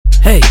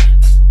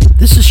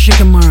This is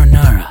Shikamaru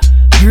Nara.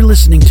 You're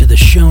listening to the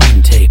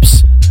Shonen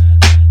Tapes.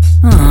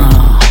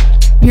 Oh,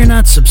 you're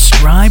not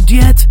subscribed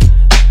yet?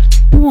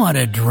 What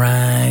a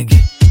drag.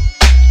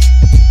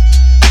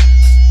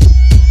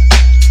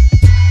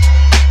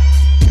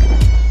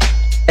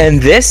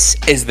 And this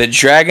is the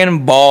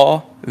Dragon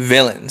Ball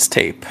Villains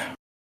tape.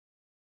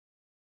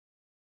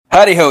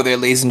 Howdy ho there,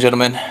 ladies and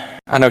gentlemen.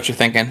 I know what you're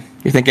thinking.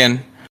 You're thinking,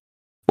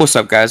 what's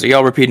up, guys? Are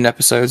y'all repeating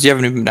episodes? You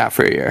haven't even been out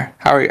for a year.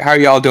 How are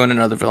y'all doing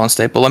another Villains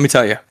tape? Well, let me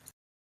tell you.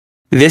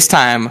 This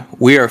time,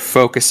 we are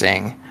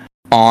focusing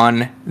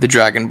on the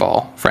Dragon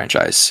Ball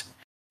franchise.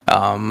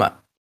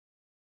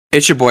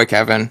 It's your boy,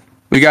 Kevin.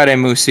 We got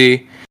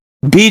Musi,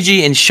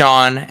 BG, and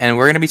Sean, and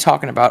we're going to be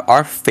talking about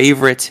our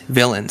favorite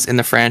villains in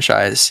the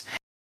franchise.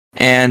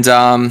 And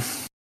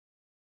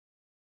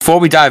before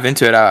we dive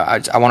into it,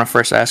 I want to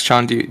first ask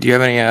Sean, do you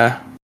have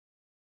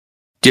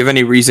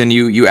any reason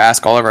you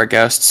ask all of our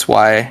guests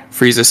why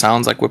Frieza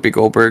sounds like Whoopi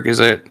Goldberg?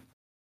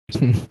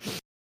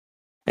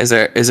 Is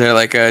there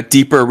like a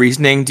deeper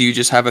reasoning? Do you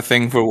just have a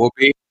thing for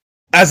Whoopi?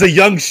 As a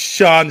young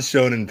Sean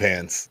Shonen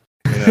Pants,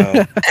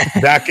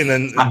 back in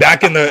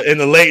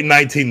the late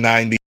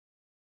 1990s,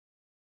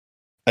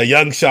 a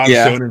young Sean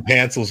Shonen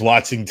Pants was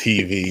watching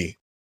TV,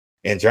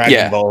 and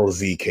Dragon Ball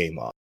Z came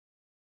on.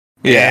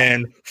 Yeah,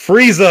 and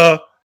Frieza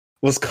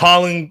was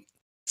calling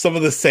some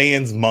of the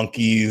Saiyans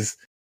monkeys.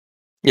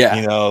 Yeah,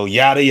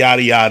 yada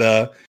yada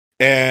yada,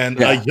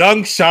 and a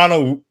young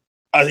Sean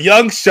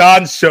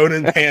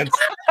Shonen Pants.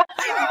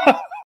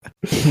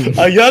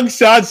 A young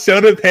Sean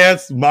Shonen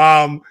Pants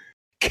mom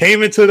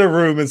came into the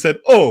room and said,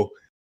 "Oh,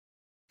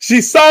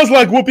 she sounds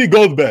like Whoopi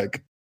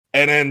Goldberg."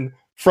 And then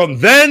from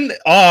then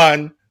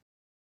on,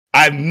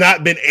 I've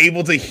not been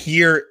able to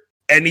hear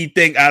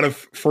anything out of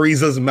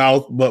Frieza's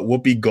mouth but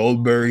Whoopi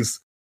Goldberg's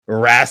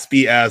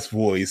raspy ass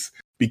voice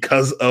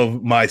because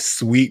of my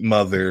sweet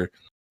mother,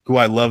 who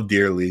I love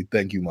dearly.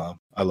 Thank you, Mom.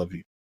 I love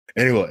you.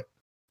 Anyway,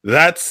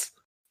 that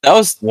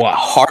was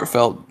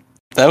heartfelt.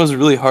 That was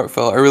really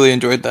heartfelt. I really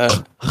enjoyed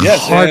that. Yes,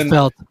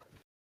 heartfelt.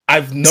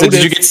 I've noticed. So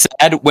did you get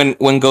sad when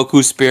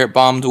Goku spirit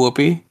bombed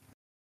Whoopi?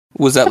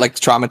 Was that like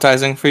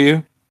traumatizing for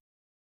you?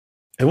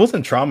 It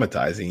wasn't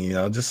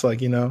traumatizing, just like,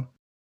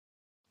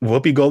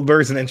 Whoopi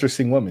Goldberg's an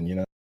interesting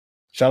woman,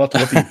 Shout out to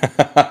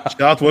Whoopi.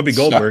 Shout out to Whoopi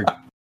Goldberg.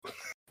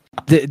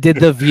 Did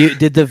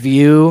the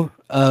view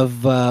of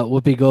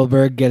Whoopi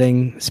Goldberg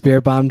getting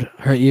spirit bombed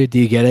hurt you? Do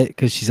you get it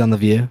because she's on The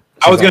View?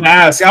 I was gonna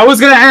ask.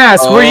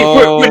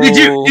 Oh.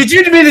 Did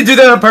you mean to do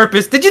that on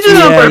purpose? Did you do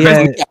that on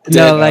purpose?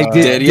 Yeah. No, like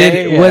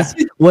was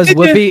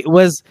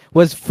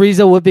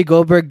Frieza Whoopi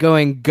Goldberg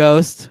going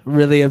ghost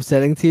really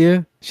upsetting to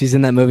you? She's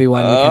in that movie.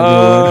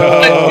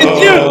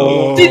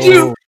 Did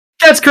you?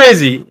 That's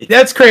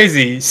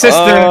crazy. Sister,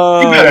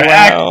 you better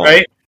act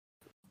right.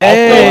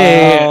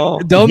 Hey,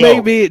 don't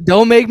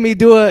make me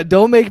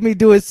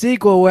do a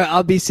sequel where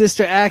I'll be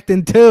Sister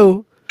Acting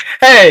too.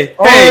 Hey,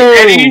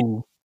 Eddie.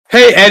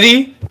 Hey,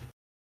 Eddie.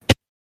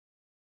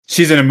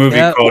 She's in a movie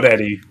called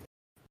Eddie.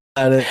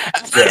 Got it.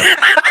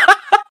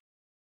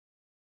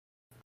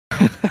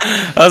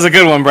 That was a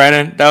good one,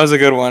 Brandon. That was a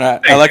good one.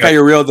 I like how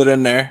you reeled it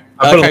in there.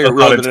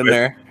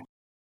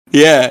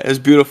 Yeah, it was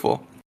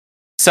beautiful.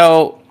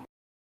 So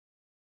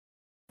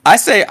I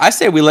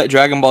say we let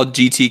Dragon Ball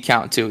GT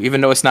count too, even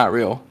though it's not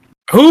real.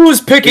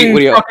 Who's picking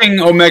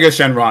fucking Omega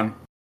Shenron?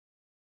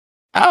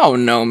 I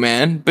don't know,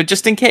 man. But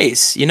just in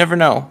case, you never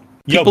know.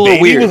 People are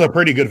weird. Was a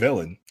pretty good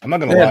villain. I'm not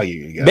gonna lie to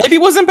you guys. Baby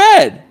wasn't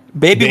bad.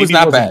 Baby was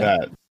not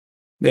bad.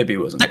 Baby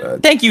wasn't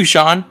bad. Thank you,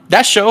 Sean.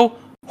 That show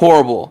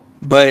horrible,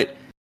 but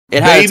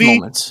it had its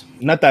moments.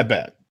 Not that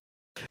bad.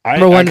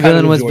 Number one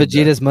villain was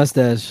Vegeta's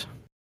mustache.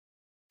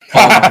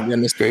 Oh my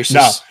goodness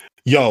gracious!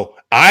 Yo,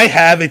 I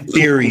have a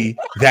theory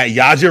that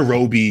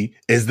Yajirobe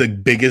is the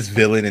biggest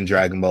villain in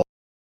Dragon Ball.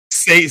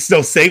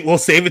 We'll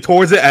save it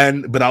towards the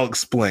end, but I'll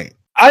explain.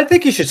 I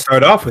think you should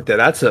start off with that.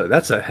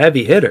 That's a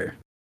heavy hitter.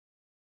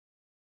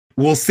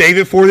 We'll save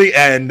it for the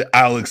end.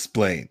 I'll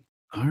explain.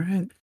 All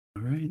right.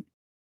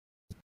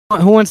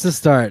 Who wants to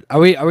start? Are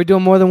we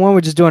doing more than one?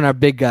 We're just doing our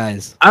big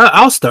guys.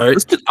 I'll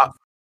start.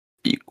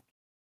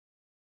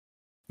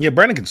 Yeah,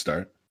 Brandon can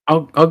start.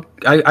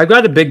 I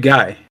got a big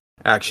guy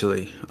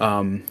actually.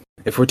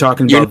 If we're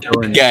talking about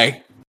that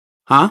guy,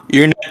 huh?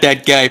 You're not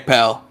that guy,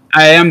 pal.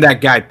 I am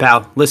that guy,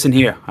 pal. Listen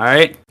here, all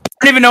right?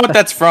 I don't even know what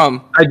that's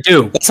from. I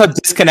do. That's how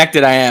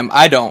disconnected I am.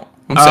 I don't.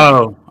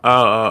 Oh.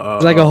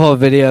 It's like a whole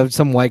video of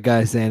some white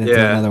guy saying it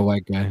to another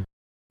white guy.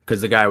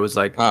 Because the guy was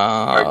like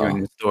arguing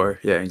in the store.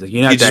 Yeah, he's like,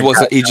 you're not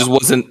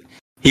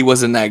he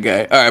wasn't that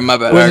guy. All right, my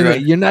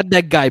bad. You're not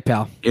that guy,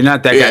 pal. You're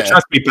not that guy.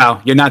 Trust me,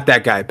 pal. You're not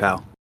that guy,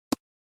 pal.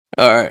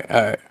 All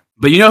right.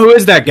 But you know who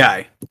is that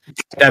guy?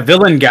 That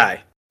villain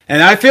guy.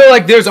 And I feel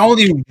like there's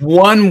only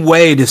one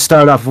way to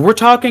start off. We're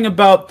talking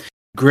about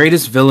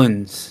greatest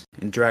villains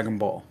in Dragon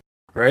Ball,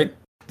 right?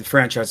 The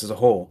franchise as a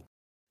whole.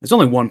 There's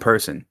only one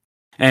person.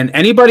 And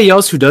anybody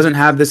else who doesn't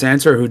have this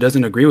answer or who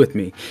doesn't agree with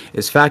me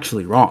is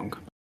factually wrong.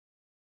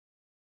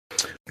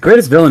 The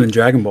greatest villain in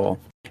Dragon Ball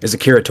is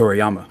Akira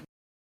Toriyama.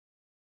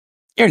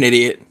 You're an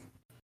idiot.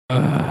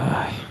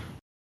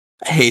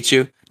 hate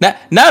you.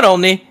 Not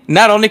only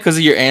because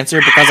of your answer,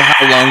 because of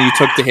how long you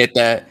took to hit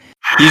that.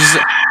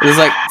 It was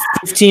like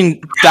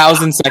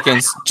 15,000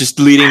 seconds just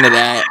leading to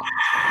that.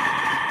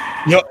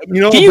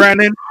 You know,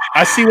 Brandon.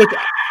 I see what.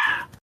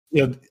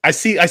 I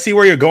see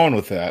where you're going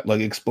with that.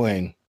 Like,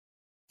 explain.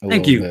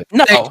 Thank you. Bit.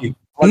 No, Thank you.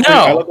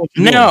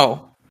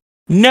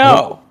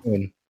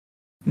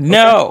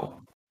 no.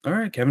 All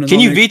right, Kevin. Can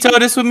you veto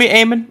this with me,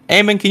 Eamon?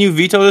 Eamon, can you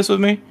veto this with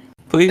me,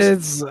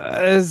 please?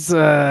 It's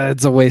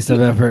a waste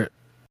of effort.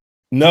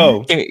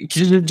 No. Can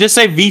you just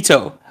say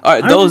veto. All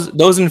right,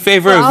 those in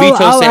favor of veto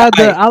I'll say add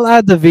aye. I'll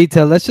add the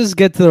veto. Let's just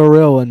get to the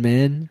real one,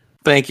 man.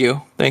 Thank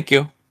you.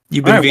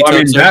 You've All been right, well,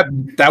 vetoed. I sir.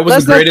 mean, that was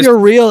That's the greatest. your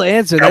real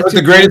answer. That was That's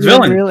the your greatest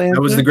villain. real That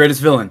was answer? the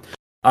greatest villain.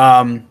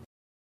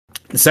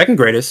 The second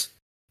greatest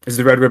is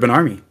the Red Ribbon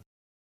Army.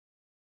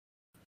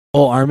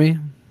 whole army.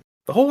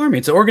 The whole army.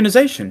 It's an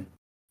organization.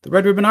 The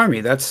Red Ribbon Army.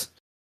 That's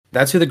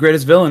who the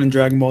greatest villain in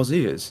Dragon Ball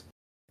Z is.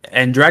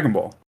 And Dragon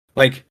Ball.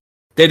 Like,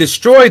 they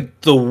destroyed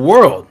the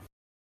world.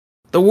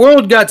 The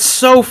world got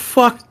so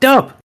fucked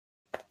up.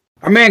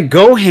 Our man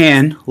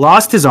Gohan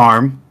lost his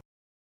arm.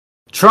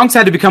 Trunks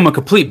had to become a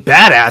complete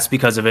badass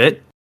because of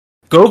it.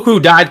 Goku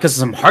died because of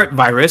some heart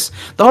virus.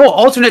 The whole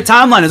alternate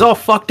timeline is all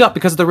fucked up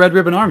because of the Red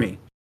Ribbon Army.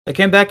 They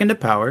came back into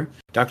power.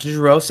 Dr.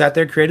 Gero sat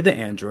there and created the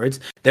androids.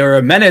 They were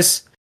a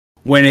menace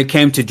when it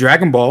came to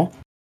Dragon Ball.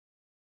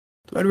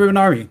 The Red Ribbon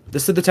Army.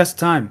 This stood the test of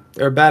time.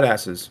 They were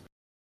badasses.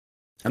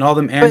 And all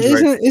them But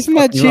androids. isn't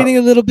that cheating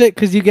a little bit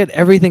because you get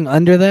everything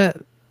under that?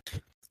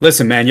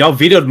 Listen, man, y'all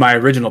vetoed my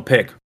original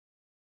pick.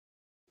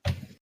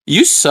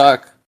 You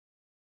suck.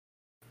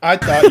 I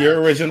thought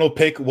your original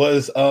pick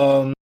was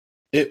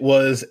it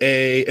was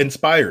a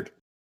inspired.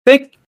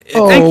 Thank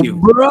you.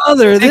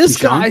 Brother, Thank this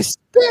you, Sean. guy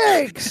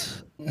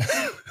stinks.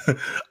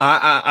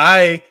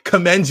 I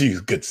commend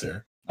you, good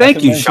sir. Thank I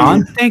you, commend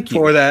Sean. Thank you.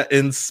 for that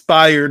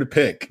inspired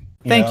pick.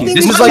 Thank you. know?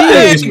 This It's is like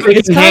cheating. the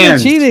It's shaking kind of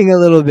hands. cheating a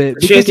little bit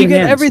because Shaking you get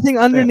hands. everything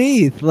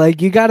underneath. Like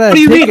you gotta. What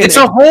do you pick mean? it. It's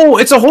a whole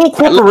Let's be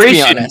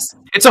corporation. honest.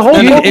 It's a whole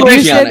No, no, If you let's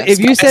be said honest, if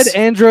you said guys.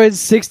 Androids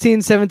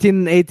 16, 17,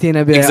 and 18,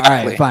 I'd be like, all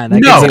Exactly. right, fine. I No.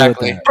 can deal with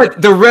Exactly. that.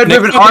 But the Red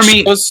Ribbon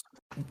Army. Was,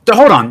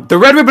 Hold on. The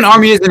Red Ribbon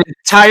Army is an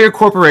entire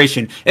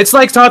corporation. It's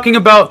like talking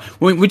about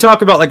when we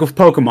talk about like with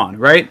Pokemon,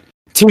 right?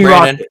 Team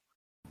Brandon, Rocket.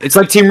 It's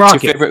like Team it's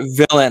Rocket. your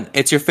favorite villain.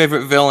 It's your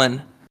favorite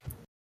villain.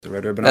 The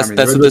Red Ribbon That's Army.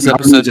 that's The what Red this Ribbon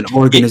Army episode. is an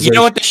organization. You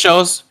know what this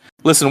shows?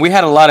 Listen, we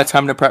had a lot of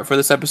time to prep for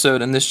this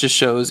episode, and this just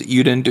shows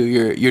you didn't do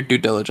your due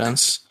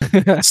diligence.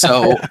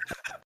 So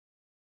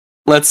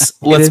let's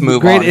It is a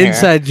move great on here.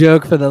 inside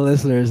joke for the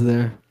listeners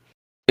there.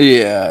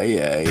 Yeah.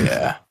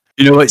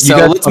 You know what? You So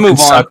guys let's fucking move on.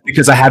 suck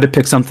because I had to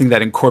pick something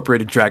that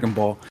incorporated Dragon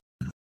Ball.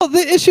 Well,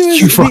 the issue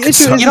You is fucking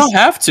suck. You don't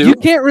have to. you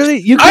can't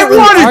really. I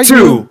wanted argue,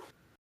 to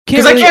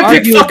because I really can't pick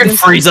argue fucking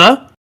against-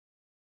 Frieza.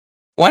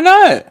 Why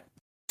not?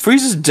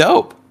 Frieza's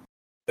dope.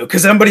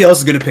 Because somebody else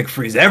is gonna pick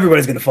Frieza.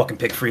 Everybody's gonna fucking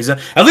pick Frieza.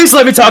 At least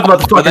let me talk about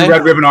the Are fucking they?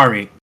 Red Ribbon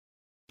Army.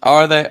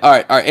 Are they? All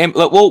right.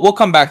 We'll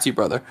come back to you,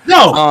 brother.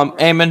 No.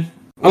 Eamon,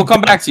 we'll come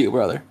back to you,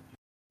 brother.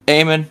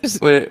 Eamon, Here's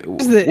where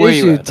the are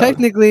you issue. at, dog?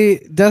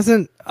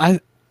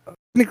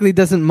 Technically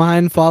doesn't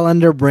mine fall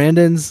under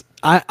Brandon's.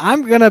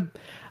 I'm gonna.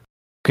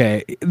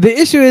 Okay. The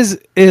issue is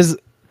we're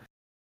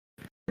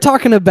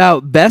talking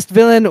about best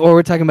villain or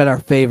we're talking about our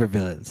favorite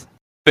villains.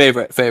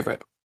 Favorite.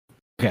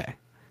 Okay.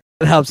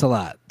 It helps a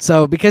lot.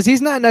 So because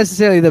he's not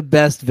necessarily the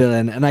best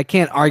villain, and I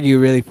can't argue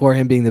really for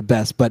him being the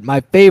best, but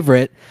my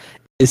favorite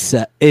is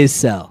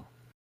Cell.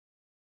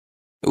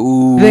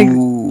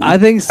 Ooh. I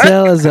think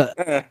Cell is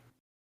a.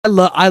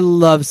 I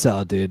love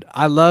Cell, dude.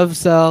 I love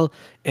Cell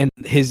in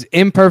his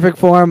imperfect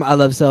form. I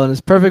love Cell in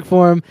his perfect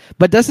form.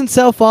 But doesn't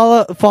Cell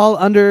fall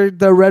under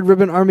the Red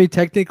Ribbon Army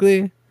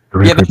technically?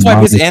 Yeah, that's why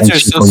his answer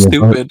is so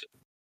stupid.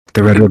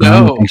 The Red Ribbon No.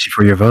 Army thanks you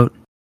for your vote.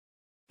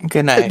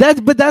 Good night.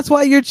 That's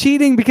why you're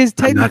cheating because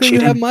I'm not technically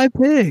you have cheating. my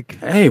pick.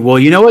 Hey, well,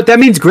 you know what? That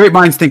means great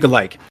minds think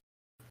alike.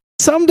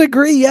 Some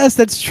degree, yes,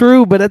 that's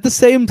true. But at the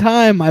same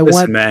time, I Listen,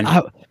 want man.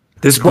 I,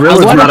 This I grill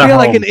is want not to a feel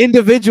home. like an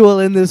individual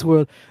in this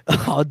world.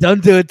 Oh,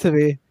 don't do it to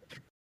me.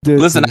 Do it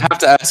to Listen, me. I have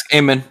to ask,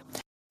 Eamon,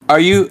 are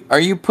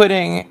you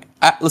putting?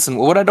 Listen,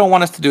 what I don't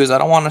want us to do is I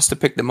don't want us to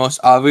pick the most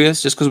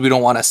obvious just because we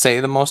don't want to say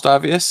the most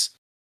obvious.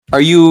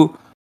 Are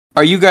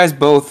you guys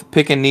both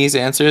picking these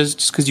answers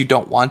just because you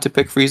don't want to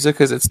pick Frieza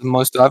because it's the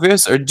most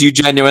obvious, or do you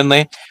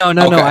genuinely? No.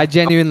 Okay. I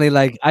genuinely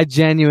like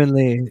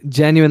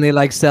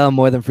Cell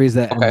more than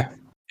Frieza. and- Okay.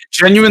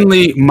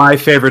 Genuinely, my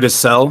favorite is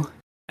Cell,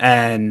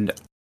 and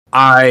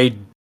I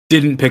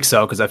didn't pick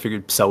Cell because I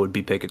figured Cell would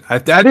be picking. I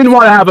didn't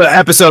want to have an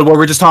episode where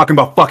we're just talking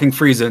about fucking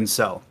Frieza and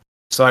Cell,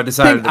 so I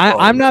decided.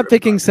 I'm not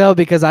picking Cell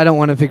because I don't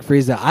want to pick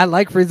Frieza. I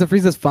like Frieza.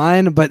 Frieza's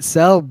fine, but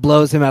Cell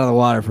blows him out of the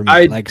water for me.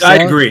 I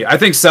Cell agree. I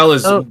think Cell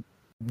is Oh.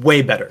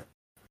 way better.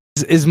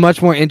 is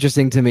much more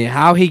interesting to me.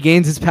 How he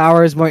gains his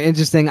power is more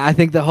interesting. I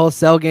think the whole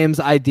Cell game's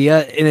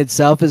idea in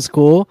itself is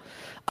cool.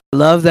 I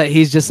love that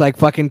he's just like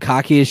fucking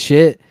cocky as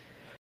shit.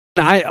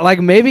 I like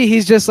maybe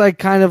he's just like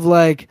kind of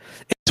like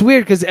it's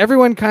weird because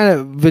everyone kind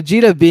of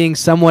Vegeta being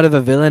somewhat of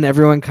a villain,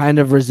 everyone kind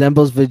of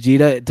resembles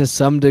Vegeta to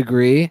some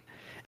degree.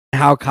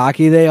 how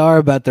cocky they are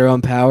about their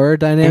own power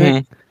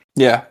dynamic. Mhm.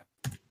 Yeah.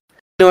 You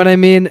know what I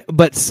mean?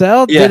 But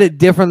Cell Yeah. did it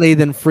differently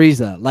than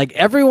Frieza. Like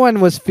everyone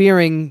was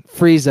fearing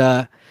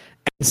Frieza,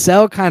 and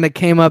Cell kind of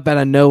came up out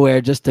of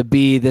nowhere just to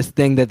be this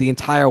thing that the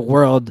entire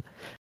world,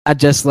 not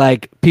just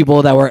like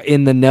people that were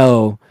in the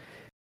know.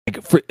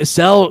 Like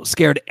Cell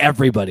scared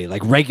everybody,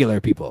 like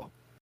regular people.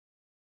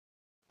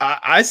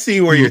 I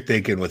see where you're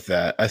thinking with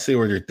that. I see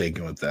where you're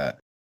thinking with that.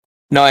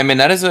 No, I mean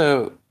that is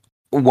a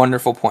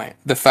wonderful point.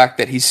 The fact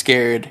that he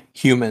scared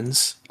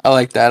humans. I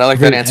like that. I like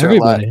that answer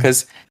Everybody. a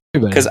lot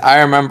Everybody. because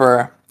I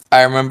remember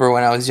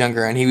when I was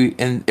younger and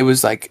it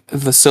was like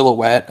the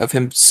silhouette of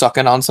him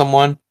sucking on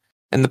someone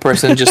and the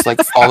person just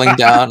like falling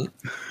down.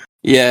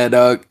 Yeah,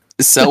 dog.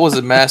 Cell was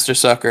a master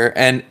sucker,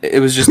 and it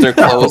was just their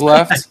clothes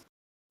left.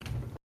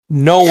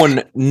 No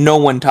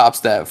one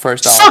tops that.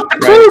 First off, Suck the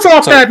clothes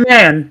off that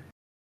man.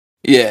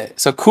 Yeah,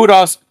 so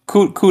kudos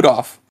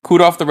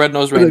the red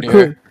nosed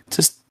reindeer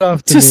to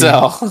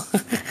Cell.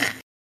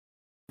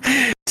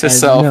 To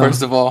Cell, know.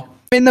 first of all.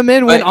 I mean, the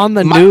man went But on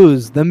the my-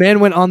 news. The man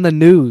went on the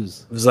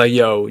news. It was like,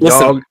 yo,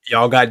 Listen.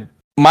 y'all got a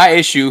My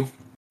issue,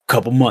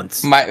 couple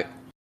months. my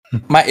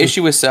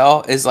issue with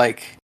Cell is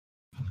like,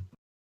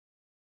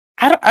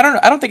 I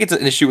don't think it's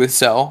an issue with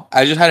Cell.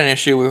 I just had an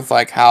issue with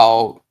like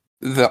how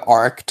the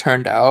arc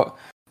turned out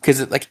because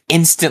it like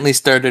instantly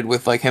started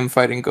with like him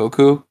fighting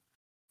Goku,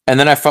 and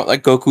then I felt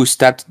like Goku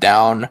stepped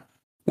down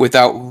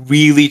without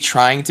really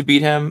trying to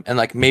beat him, and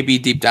like maybe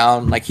deep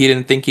down like he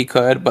didn't think he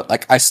could, but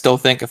like I still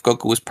think if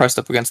Goku was pressed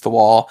up against the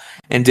wall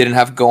and didn't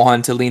have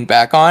Gohan to lean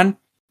back on,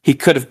 he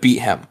could have beat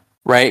him,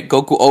 right?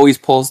 Goku always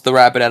pulls the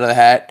rabbit out of the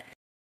hat,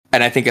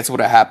 and I think it's what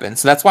happened.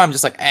 So that's why I'm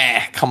just like,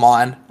 come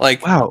on,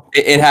 like Wow.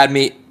 it had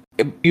me.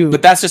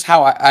 But that's just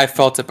how I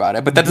felt about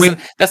it. But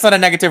that's not a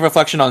negative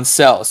reflection on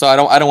Cell. So I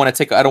don't want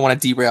to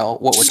derail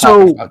what we're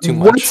talking about too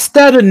much. What's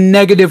that a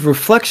negative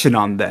reflection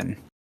on then?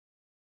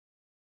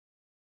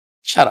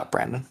 Shut up,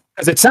 Brandon.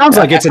 Because it sounds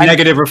like it's a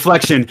negative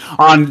reflection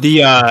on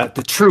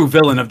the true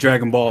villain of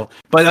Dragon Ball.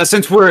 But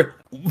since we're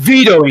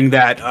vetoing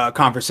that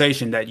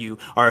conversation that you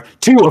are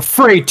too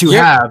afraid to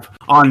have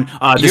on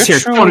this here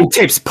Shonen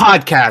Tapes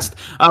podcast,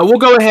 we'll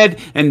go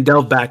ahead and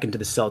delve back into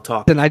the Cell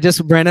talk. And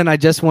Brandon, I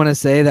just want to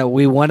say that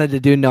we wanted to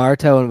do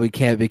Naruto and we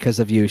can't because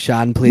of you.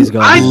 Sean, please go.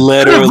 I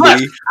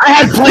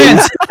had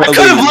plans. I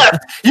could have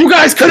left. You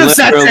guys could have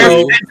sat there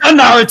and done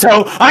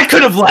Naruto. I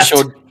could have left.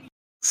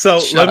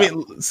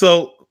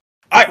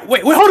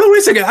 Wait, hold on, wait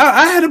a second.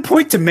 I had a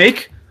point to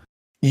make.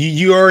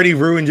 You already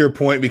ruined your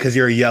point because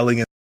you're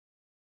yelling.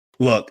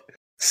 Look,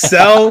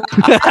 Cell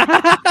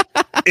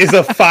is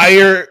a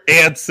fire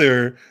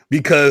answer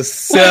because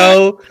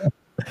Cell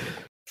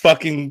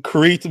fucking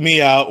creeped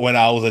me out when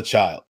I was a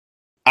child.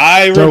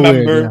 I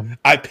remember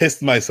I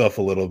pissed myself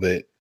a little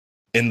bit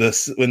in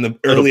the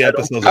early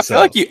episodes of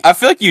Cell. I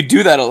feel like you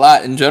do that a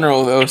lot in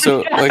general, though. So,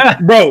 like,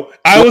 bro,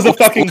 I was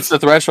what's the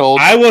threshold?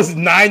 I was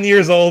 9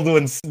 years old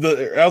when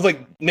I was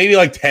like maybe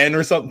like 10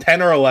 or something,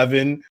 10 or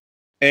 11,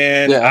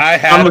 and I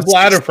had a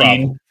bladder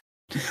problem.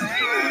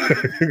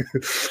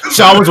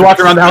 Sean was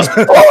walking around the house.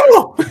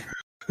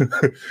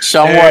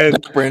 Sean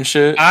walked and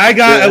shit. I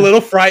got a little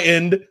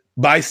frightened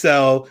by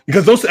Cell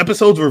because those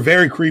episodes were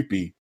very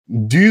creepy.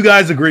 Do you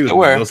guys agree with me?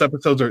 Those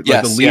episodes are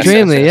like the least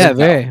extremely,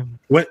 very.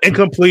 When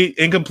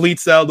incomplete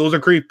Cell, those are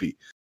creepy.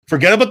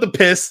 Forget about the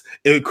piss;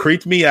 it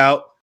creeped me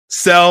out.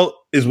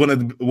 Cell is one of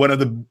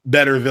the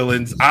better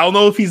villains. I don't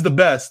know if he's the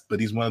best, but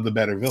he's one of the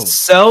better villains.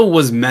 Cell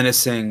was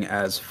menacing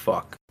as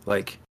fuck.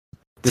 Like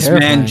this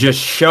Terrifying. man just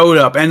showed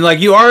up, and like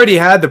you already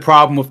had the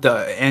problem with the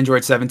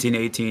Android 17,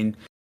 18,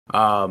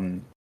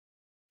 and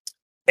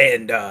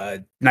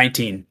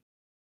 19,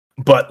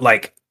 but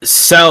like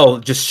Cell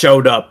just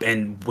showed up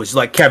and was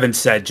like Kevin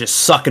said, just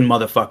sucking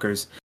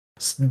motherfuckers.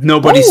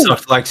 Nobody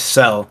sucked like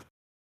Cell.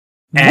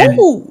 And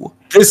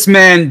this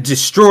man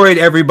destroyed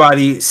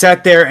everybody,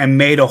 sat there and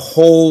made a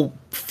whole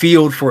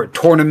field for a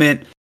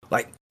tournament.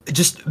 Like,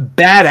 just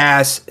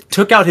badass,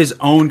 took out his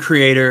own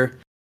creator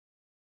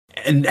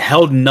and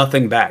held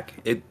nothing back.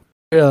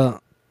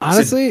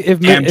 Honestly, if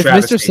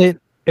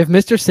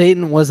Mr.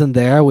 Satan wasn't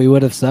there, we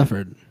would have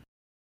suffered.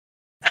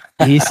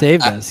 He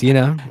saved us, you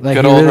know? Like,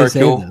 good he old really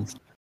Hercule. saved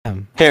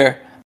us.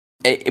 Here,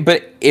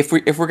 but if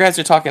we guys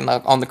are talking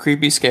like on the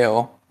creepy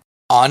scale,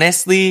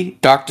 honestly,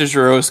 Dr.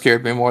 Gero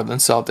scared me more than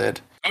Cell did.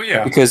 Oh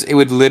yeah, because it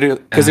would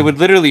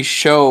literally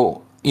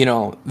show, you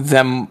know,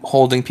 them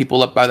holding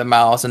people up by the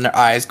mouths and their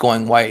eyes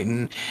going white,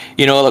 and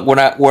you know,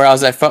 like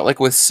whereas I felt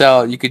like with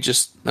Cell, you could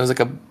just, it was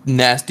like a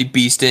nasty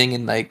bee sting,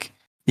 and like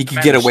you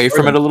could get away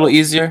from it a little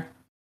easier.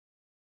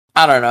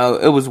 I don't know,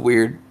 it was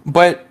weird,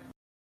 but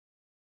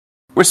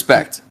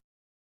respect.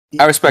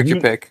 I respect your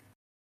pick.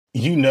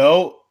 You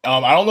know,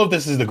 I don't know if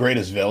this is the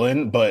greatest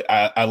villain, but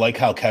I like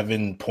how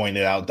Kevin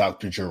pointed out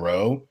Dr.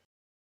 Gero.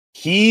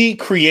 He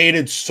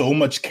created so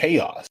much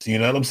chaos. You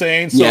know what I'm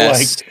saying? So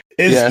like,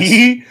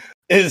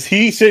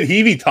 should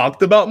he be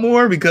talked about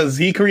more because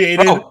he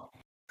created?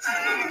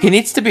 He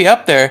needs to be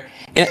up there.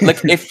 And, like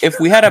if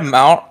we had a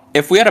Mount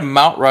if we had a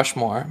Mount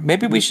Rushmore,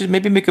 maybe we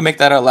could make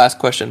that our last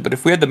question. But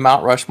if we had the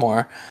Mount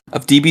Rushmore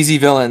of DBZ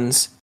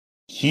villains,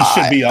 he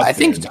should be up. I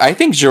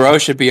think Gero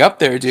should be up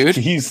there, dude.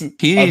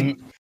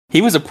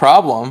 He was a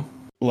problem.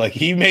 Like,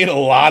 he made a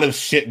lot of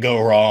shit go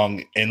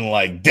wrong in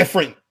like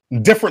different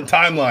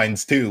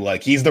timelines too.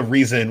 Like, he's the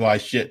reason why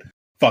shit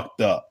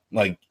fucked up.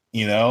 Like,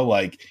 you know,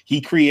 like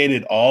he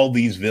created all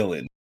these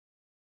villains.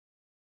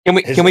 Can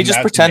we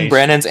just pretend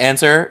Brandon's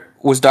answer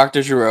was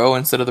Dr. Gero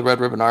instead of the Red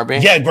Ribbon Army?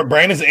 Yeah, but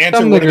Brandon's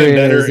answer would have been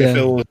better if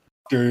it was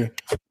Dr.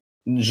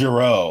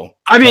 Gero.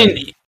 I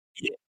mean,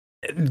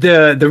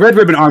 the Red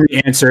Ribbon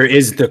Army answer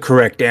is the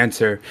correct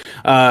answer,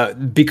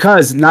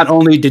 because not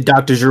only did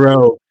Dr.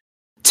 Gero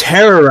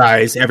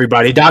terrorize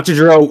everybody, Dr.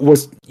 Gero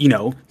was, you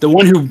know, the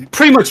one who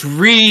pretty much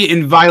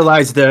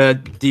revitalized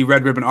the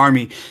Red Ribbon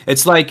Army.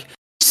 It's like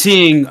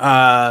seeing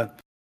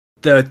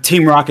the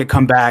Team Rocket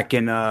come back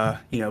in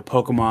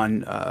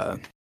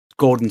Pokemon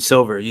Gold and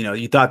Silver. You know,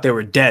 you thought they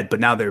were dead, but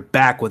now they're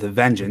back with a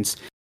vengeance.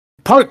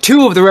 Part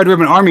 2 of the Red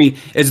Ribbon Army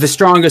is the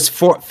strongest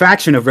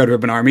faction of Red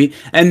Ribbon Army,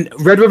 and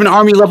Red Ribbon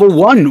Army level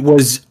 1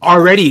 was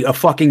already a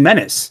fucking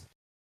menace.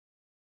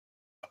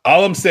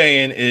 All I'm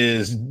saying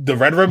is the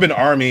Red Ribbon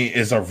Army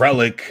is a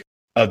relic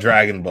of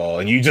Dragon Ball,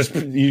 and you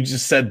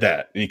just said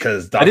that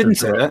because Dr. I didn't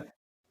Gero, say that.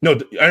 No,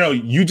 I know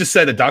you just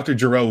said that Dr.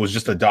 Gero was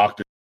just a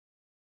doctor.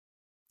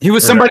 He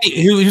was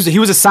somebody who he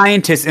was a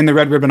scientist in the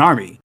Red Ribbon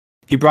Army.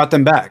 He brought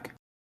them back.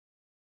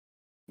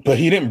 But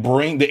he didn't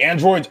bring the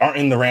androids aren't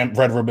in the Red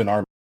Ribbon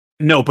Army.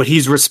 No, but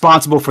he's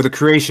responsible for the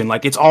creation.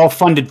 Like, it's all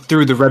funded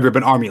through the Red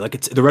Ribbon Army.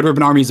 Like, the Red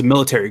Ribbon Army is a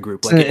military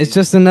group. Like, it's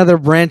just another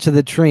branch of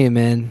the tree,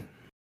 man.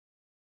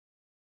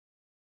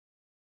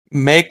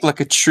 Make like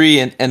a tree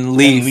and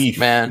leaf,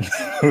 man.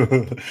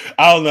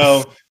 I don't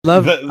know.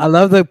 I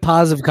love the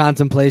pause of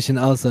contemplation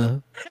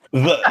also.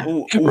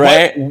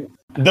 Right?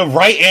 The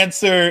right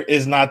answer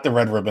is not the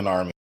Red Ribbon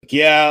Army.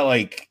 Yeah,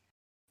 like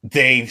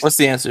what's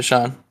the answer,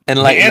 Sean?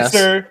 Enlighten us.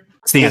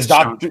 The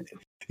answer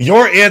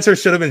Your answer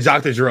should have been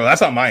Dr. Gero.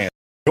 That's not my answer.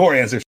 Your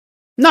answer.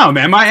 No,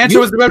 man, my answer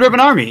was the Red Ribbon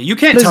Army. You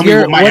can't tell me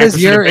what my answer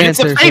should have been. It's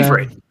a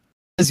favorite. What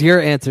is your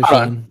answer,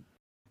 Sean?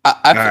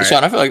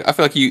 Sean, I feel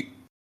like you.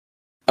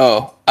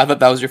 Oh, I thought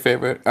that was your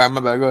favorite. All right, my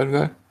bad. Go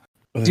ahead.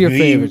 What's your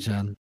favorite,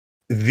 Sean?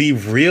 The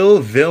real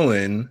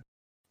villain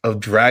of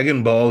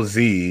Dragon Ball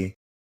Z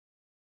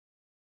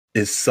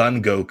is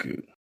Son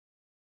Goku.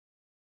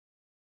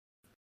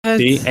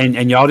 See,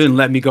 and y'all didn't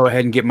let me go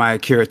ahead and get my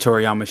Akira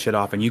Toriyama shit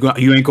off, and you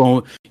ain't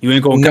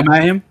gonna come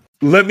at him.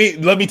 Let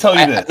me tell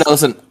you this. No,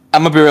 listen,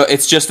 I'm gonna be real.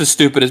 It's just as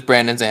stupid as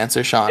Brandon's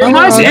answer, Sean.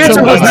 My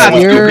answer was not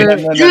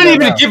stupid. You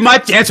didn't even give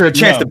my answer a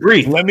chance to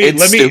breathe. Let me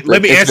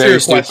answer your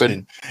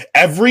question.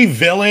 Every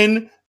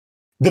villain,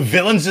 the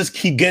villains just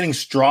keep getting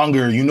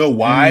stronger. You know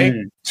why?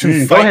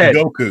 To fight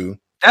Goku.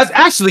 That's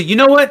actually, you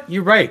know what?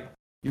 You're right.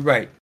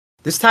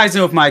 This ties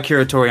in with my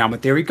Akira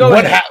Toriyama theory. Go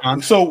ahead.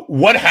 So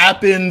what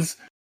happens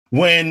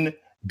when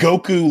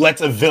Goku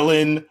lets a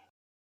villain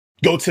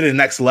go to the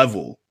next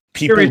level?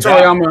 Akira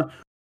Toriyama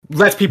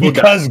lets people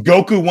because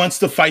Goku wants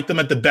to fight them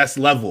at the best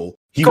level.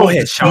 Go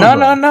ahead,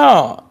 Sean.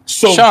 No.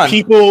 So Sean,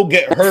 people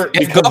get hurt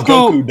because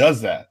Goku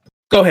does that.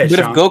 Go ahead, but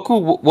Sean.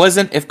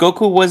 if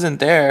Goku wasn't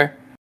there,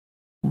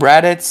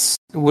 Raditz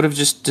would have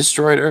just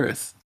destroyed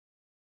Earth.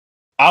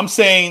 I'm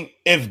saying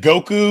if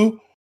Goku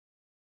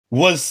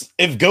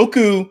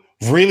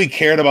really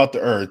cared about the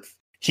Earth,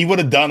 he would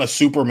have done a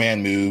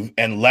Superman move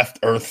and left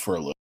Earth for a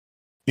little.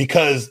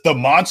 Because the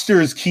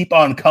monsters keep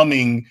on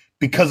coming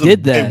because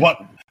they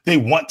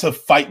want to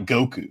fight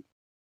Goku.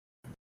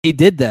 He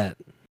did that.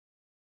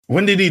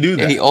 When did he do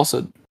that? He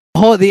also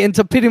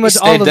pretty much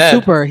all of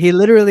Super. He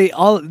literally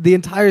the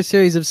entire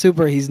series of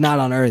Super. He's not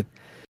on Earth.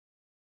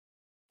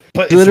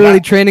 But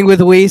literally training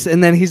with Whis,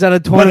 and then he's on a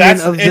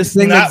tournament of this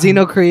thing that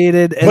Xeno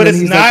created, and then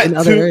he's not in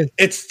other Earth.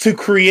 It's to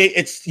create.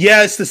 It's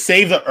to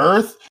save the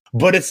Earth,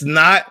 but it's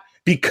not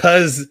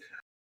because.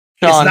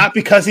 Sean, it's not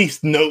because he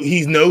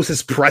knows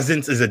his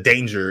presence is a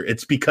danger.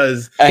 It's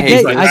because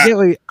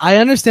I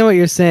understand what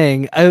you're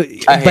saying.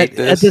 But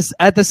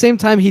at the same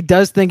time, he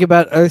does think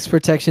about Earth's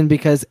protection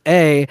because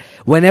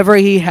whenever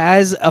he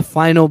has a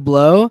final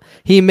blow,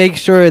 he makes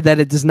sure that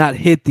it does not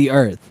hit the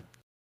Earth.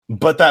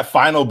 But that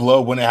final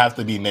blow wouldn't have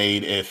to be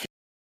made if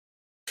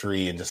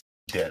tree and just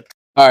dead.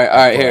 All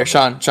right. Here,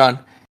 Sean.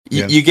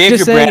 You gave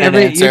your Brandon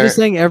answer. You're just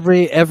saying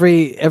every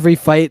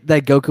fight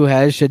that Goku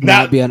has should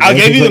not be on Earth. I'll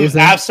give you the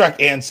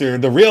abstract answer.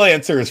 The real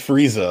answer is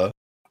Frieza,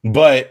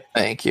 but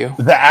thank you.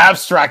 The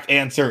abstract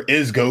answer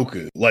is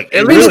Goku. Like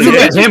at least to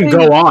let him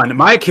go on.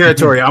 My Akira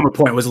Toriyama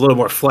point was a little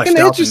more fleshed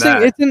out than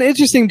that. It's an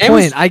interesting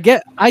point. I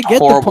get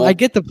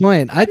the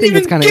point. I think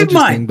it's kind of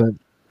interesting, but.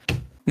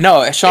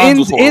 No, Sean's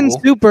was horrible. In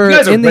Super,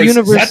 in the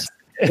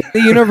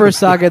universe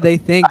saga, they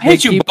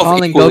keep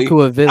calling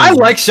Goku a villain. I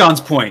like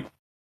Sean's point.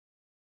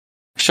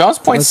 Sean's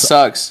point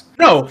sucks.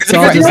 No, in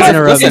Super,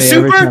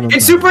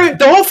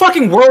 the whole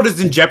fucking world is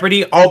in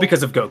jeopardy all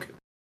because of Goku.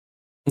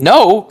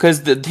 No,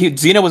 because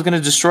Xeno was going to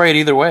destroy it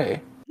either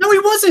way. No, he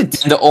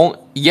wasn't. And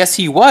yes,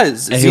 he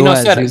was. Yeah, Zeno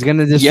said he was going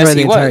to destroy yes, the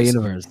he entire was.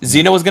 universe.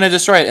 Zeno was going to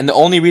destroy it, and the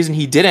only reason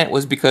he didn't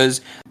was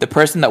because the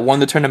person that won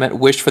the tournament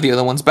wished for the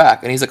other one's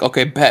back, and he's like,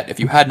 "Okay, bet. If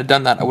you hadn't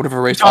done that, I would have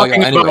erased all y'all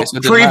Talking anyway." about So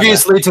it didn't matter.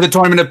 previously to the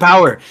Tournament of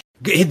Power,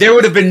 there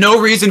would have been no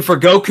reason for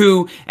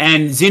Goku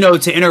and Zeno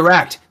to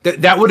interact.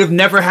 That would have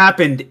never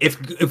happened if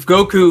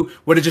Goku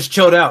would have just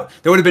chilled out.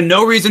 There would have been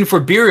no reason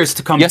for Beerus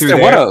to come Yes, through there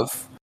there. would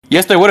have.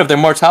 Yes, there would have. Their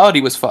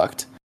mortality was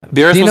fucked.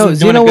 Beerus wasn't doing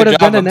Zeno a would good have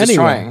job done of it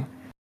anyway. destroying.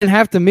 Didn't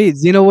have to meet.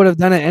 Zeno would have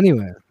done it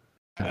anyway.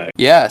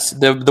 Yes,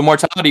 the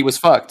mortality was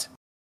fucked.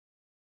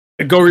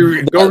 Go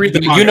read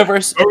the manga.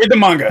 Universe. Go read the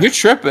manga. You're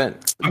tripping.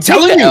 I'm Take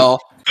telling the you. L.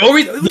 Go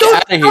read. outta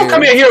Don't here.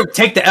 come here.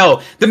 Take the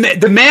L.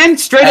 The man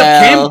straight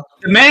up came. L.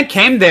 The man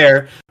came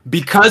there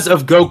because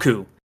of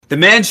Goku. The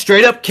man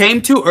straight up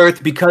came to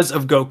Earth because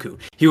of Goku.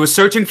 He was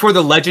searching for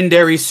the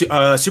legendary Super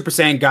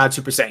Saiyan God,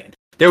 Super Saiyan.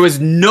 There was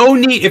no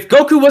need. If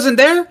Goku wasn't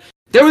there,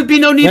 there would be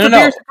no need for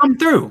Beerus to come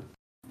through.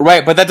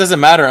 Right, but that doesn't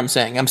matter. I'm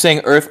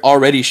saying Earth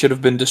already should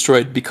have been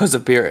destroyed because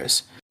of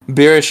Beerus.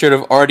 Beerus should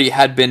have already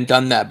had been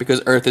done that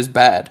because Earth is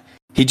bad.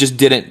 He just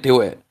didn't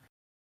do it.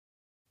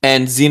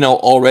 And Zeno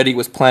already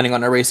was planning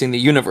on erasing the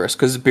universe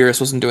because Beerus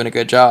wasn't doing a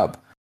good job.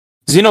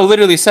 Zeno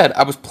literally said,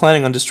 "I was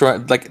planning on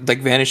destroying, like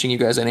vanishing you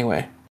guys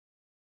anyway."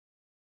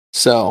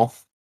 So,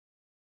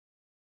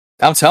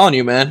 I'm telling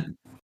you, man.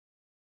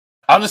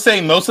 I'm just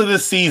saying, most of the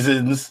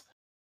seasons,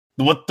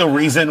 what the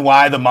reason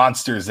why the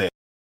monster's in,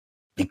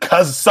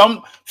 because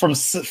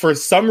for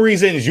some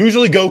reasons,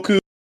 usually Goku,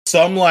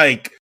 some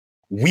like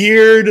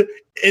weird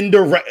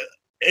indirect,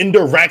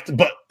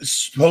 but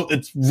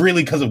it's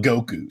really because of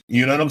Goku.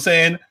 You know what I'm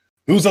saying?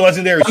 Who's the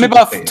legendary?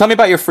 Tell me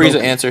about your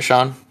Frieza answer,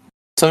 Sean.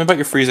 Tell me about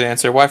your Frieza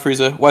answer. Why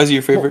Frieza? Why is he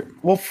your favorite?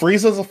 Well,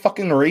 Frieza's a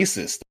fucking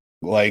racist.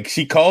 Like,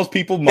 she calls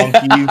people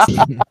monkeys.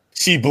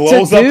 She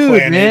blows up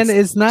planets. Man,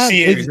 it's not.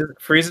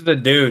 Frieza's the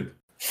dude.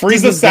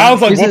 Frieza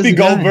sounds like Frieza's Whoopi the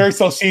guy. Goldberg,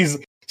 so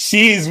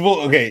she's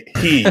well, okay.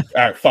 All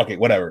right, fuck it,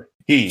 whatever.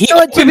 He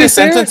opened his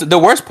sentence. The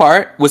worst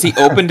part was he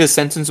opened his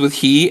sentence with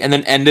he and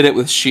then ended it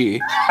with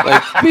she.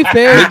 Like, To be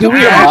fair, do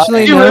we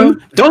actually Skew know?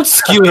 him. Don't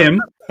skew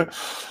him.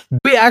 Do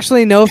we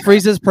actually know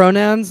Frieza's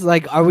pronouns?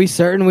 Like, are we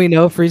certain we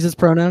know Frieza's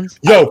pronouns?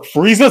 Yo,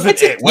 Frieza's an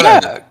it.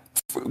 Whatever. yeah.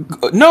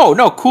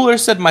 No. Cooler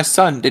said my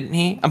son, didn't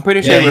he? I'm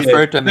pretty sure he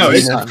referred to him as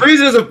his son.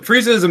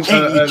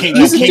 Frieza's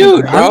He's a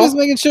dude, bro. I'm just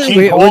making sure King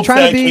we're Cold trying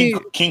said, to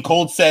be. King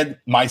Cold said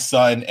my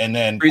son, and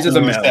then Frieza's a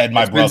Cooler male. said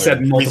my It's been brother.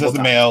 said multiple Frieza's a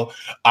times. male.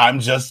 I'm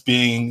just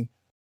being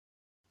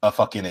a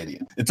fucking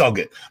idiot. It's all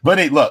good. But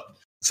hey, look.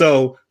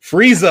 So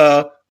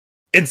Frieza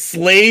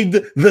enslaved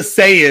the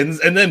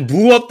Saiyans and then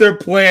blew up their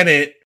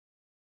planet.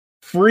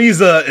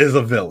 Frieza is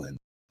a villain.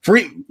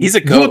 He's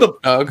a blew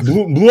goat.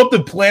 blew up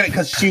the planet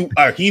because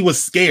he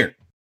was scared.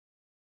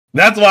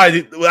 That's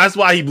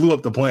why he blew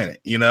up the planet.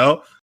 You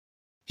know,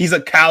 he's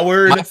a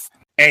coward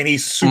and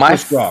he's super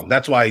strong.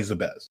 That's why he's the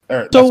best.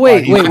 So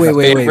wait.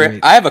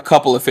 I have a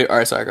couple of favorite. All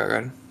right, sorry, go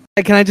ahead.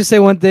 Can I just say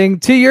one thing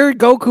to your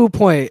Goku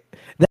point?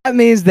 That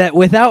means that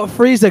without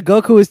Frieza,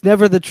 Goku is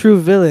never the true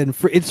villain.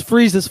 It's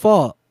Frieza's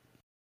fault.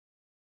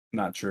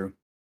 Not true.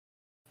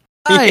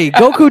 Hi,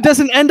 Goku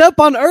doesn't end up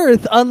on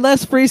Earth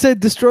unless Frieza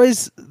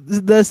destroys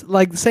this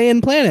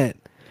Saiyan planet.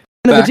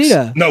 And Facts.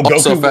 Vegeta. No,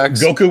 Also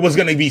facts. Goku was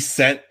going to be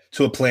sent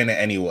to a planet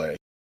anyway.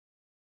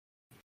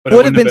 But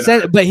Would have been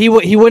sent, but he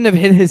wouldn't have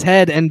hit his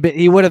head, and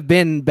he would have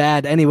been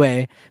bad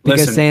anyway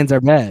because Listen. Saiyans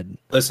are bad.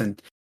 Listen,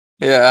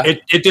 Yeah.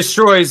 it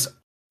destroys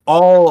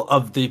all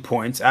of the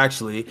points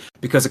actually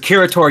because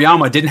Akira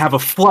Toriyama didn't have a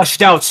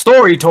flushed out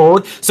story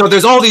told, so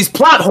there's all these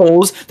plot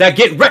holes that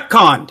get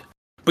retconned.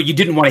 But you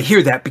didn't want to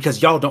hear that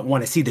because y'all don't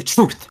want to see the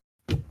truth.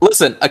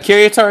 Listen,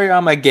 Akira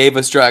Toriyama gave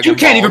us Dragon You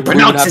can't Ball. even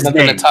pronounce We have his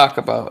nothing name. to talk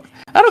about.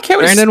 I don't care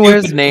what Brandon his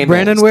wears stupid name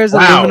Brandon is. wears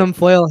Wow. aluminum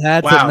foil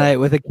hats Wow. at night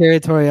with Akira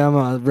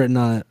Toriyama written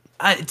on it.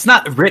 It's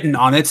not written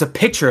on it. It's a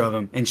picture of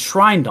him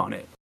enshrined on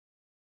it.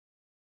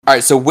 All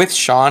right, so with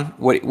Sean,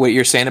 what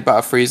you're saying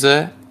about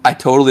Frieza, I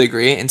totally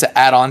agree. And to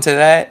add on to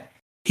that,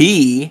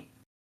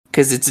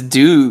 because it's a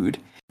dude,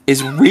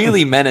 is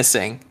really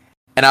menacing.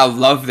 And I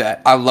love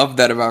that. I love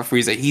that about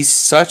Frieza. He's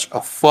such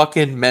a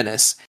fucking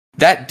menace.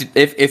 That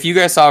if you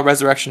guys saw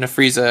Resurrection of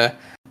Frieza,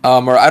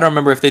 or I don't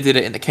remember if they did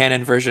it in the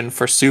canon version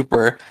for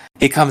Super,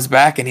 he comes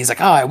back and he's like,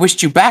 "Oh, I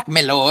wished you back,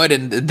 my lord,"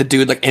 and the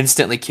dude like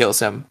instantly kills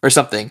him or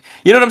something.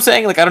 You know what I'm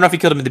saying? Like, I don't know if he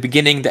killed him in the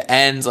beginning, the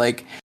ends.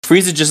 Like,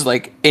 Frieza just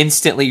like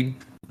instantly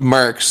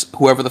murks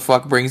whoever the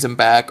fuck brings him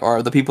back,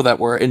 or the people that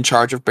were in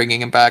charge of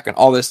bringing him back, and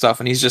all this stuff.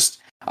 And he's just,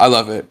 I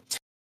love it.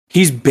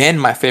 He's been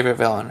my favorite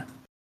villain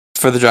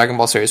for the Dragon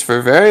Ball series for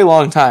a very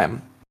long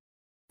time.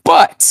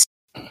 But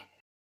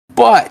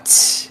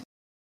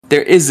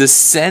there is a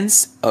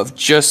sense of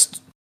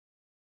just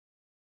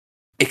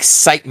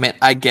excitement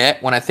I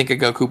get when I think of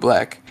Goku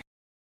Black.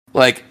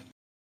 Like,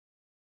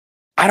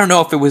 I don't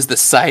know if it was the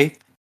scythe.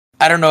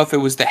 I don't know if it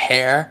was the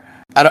hair.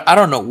 I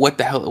don't know what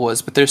the hell it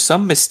was, but there's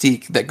some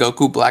mystique that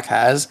Goku Black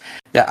has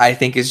that I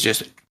think is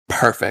just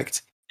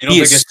perfect. You don't He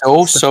think is it's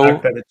the so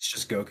fact that it's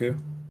just Goku?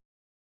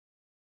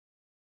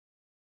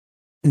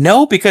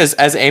 No, because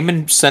as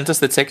Eamon sent us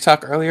the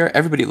TikTok earlier,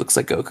 everybody looks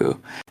like Goku.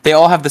 They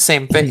all have the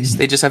same face.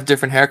 They just have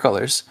different hair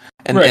colors,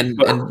 and Right,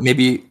 and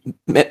maybe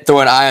throw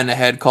an eye on the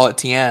head, call it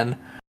Tien.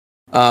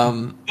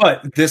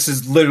 But this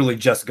is literally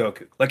just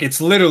Goku. Like, it's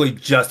literally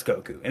just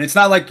Goku, and it's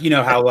not like, you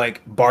know, how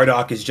like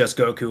Bardock is just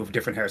Goku with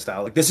different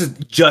hairstyle. Like, this is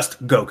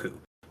just Goku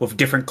with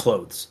different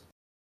clothes.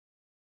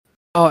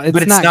 Oh, it's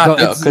But it's not. not,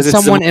 though, 'cause it's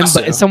someone used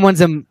Okay,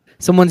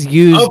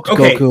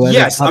 Goku as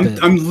yes, a puppet.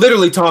 I'm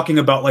literally talking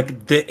about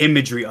like the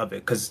imagery of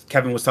it, because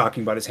Kevin was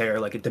talking about his hair,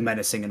 like it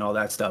menacing and all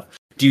that stuff.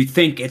 Do you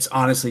think it's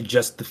honestly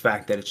just the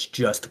fact that it's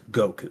just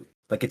Goku?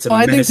 Like, it's a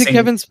I think menacing, to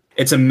Kevin's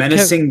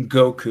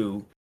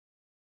Goku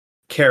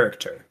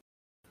character.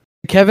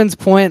 Kevin's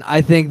point,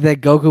 I think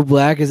that Goku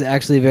Black is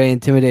actually very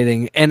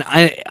intimidating, and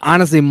I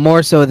honestly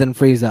more so than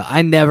Frieza.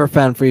 I never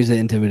found Frieza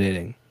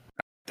intimidating.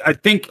 I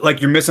think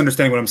like you're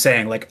misunderstanding what I'm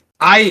saying. Like,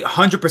 I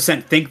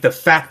 100% think the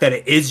fact that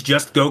it is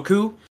just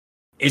Goku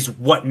is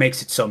what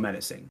makes it so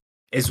menacing.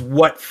 Is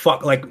what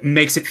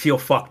makes it feel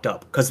fucked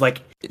up. Because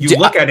like you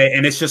look at it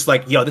and it's just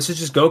like, yo, this is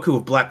just Goku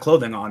with black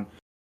clothing on.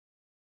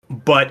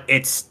 But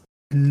it's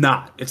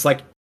not. It's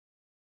like,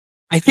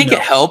 I think it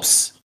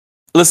helps.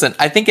 Listen,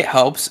 I think it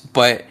helps,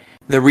 but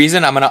the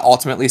reason I'm gonna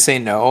ultimately say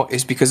no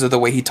is because of the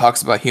way he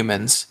talks about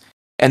humans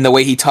and the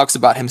way he talks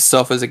about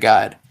himself as a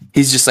god.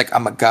 He's just like,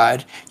 I'm a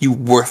god. You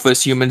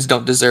worthless humans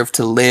don't deserve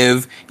to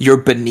live. You're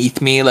beneath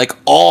me. Like,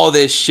 all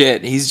this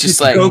shit. He's just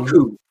like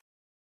Goku.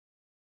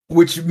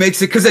 Which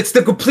makes it, because it's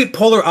the complete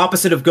polar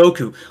opposite of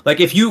Goku. Like,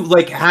 if you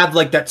like have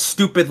like that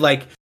stupid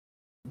like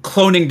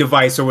cloning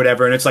device or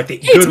whatever, and it's like the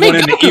good one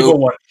and the evil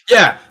one.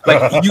 Yeah,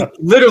 like you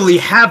literally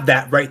have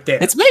that right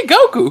there. It's me,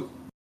 Goku.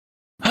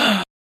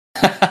 And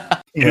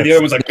the other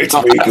one's like, it's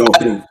me,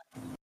 Goku.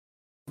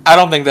 I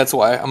don't think that's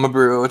why. I'm gonna be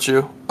real with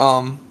you.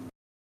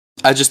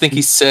 I just think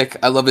he's sick.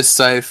 I love his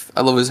scythe.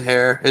 I love his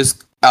hair,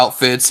 his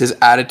outfits, his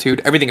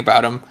attitude, everything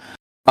about him.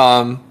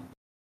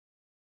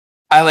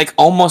 I like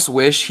almost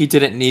wish he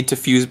didn't need to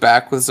fuse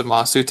back with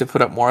Zamasu to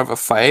put up more of a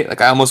fight.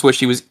 Like, I almost wish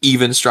he was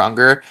even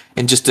stronger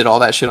and just did all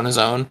that shit on his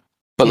own.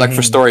 But like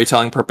for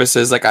storytelling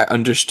purposes, like I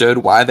understood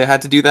why they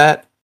had to do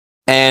that.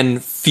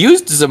 And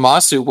fused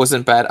Zamasu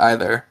wasn't bad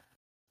either.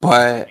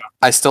 But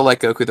I still like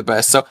Goku the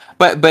best. So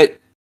but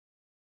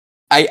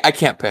I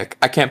can't pick.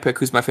 I can't pick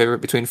who's my favorite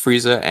between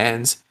Frieza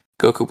and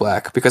Goku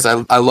Black, because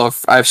I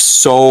have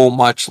so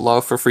much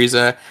love for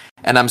Frieza,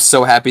 and I'm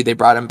so happy they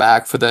brought him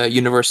back for the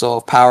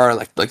Universal Power,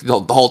 like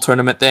the whole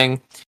tournament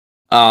thing.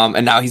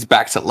 And now he's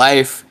back to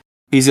life.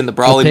 He's in the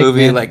Broly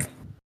movie, man. Like,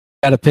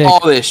 gotta pick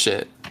all this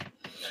shit.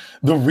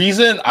 The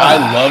reason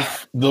I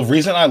love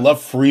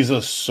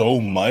Frieza so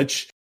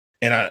much,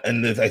 and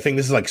I think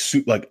this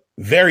is like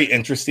very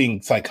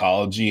interesting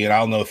psychology, and I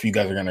don't know if you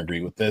guys are gonna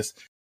agree with this.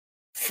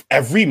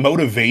 Every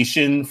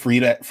motivation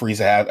Frieza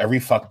has, every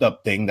fucked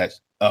up thing that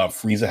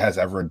Frieza has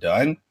ever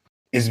done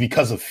is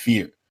because of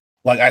fear.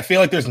 Like, I feel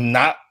like there's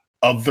not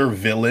other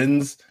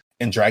villains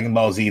in Dragon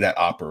Ball Z that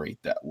operate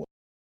that way.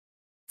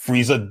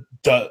 Frieza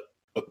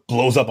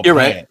blows up a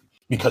planet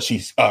because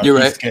he's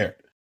scared.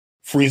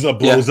 Frieza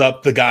blows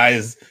up the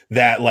guys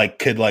that like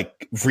could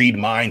like read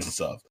minds and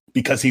stuff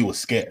because he was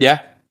scared.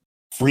 Yeah.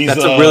 Frieza,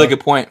 that's a really good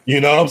point. You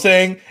know what I'm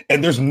saying?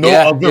 And there's no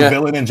other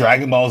villain in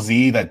Dragon Ball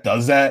Z that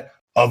does that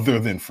other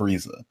than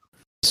Frieza.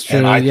 It's true.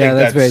 And I think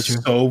that's very true.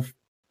 So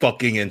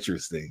fucking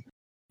interesting.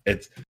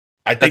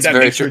 I think that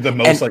makes her the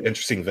most like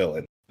interesting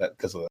villain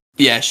because of that.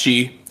 Yeah,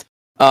 she.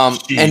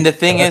 And the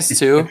thing is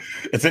too,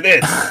 it's an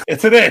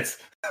it.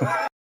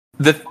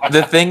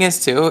 The thing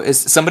is too is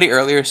somebody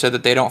earlier said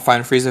that they don't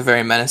find Frieza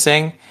very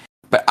menacing,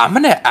 but I'm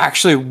gonna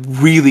actually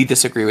really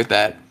disagree with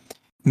that.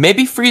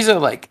 Maybe Frieza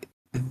like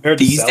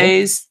these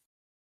days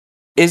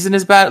isn't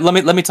as bad.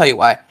 Let me tell you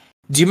why.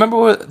 Do you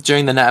remember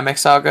during the Namek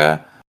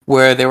saga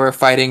where they were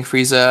fighting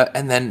Frieza,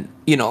 and then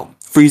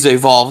Frieza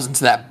evolves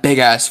into that big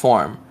ass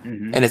form,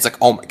 and it's like,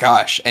 oh my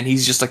gosh, and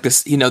he's just like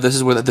this. This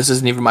is where this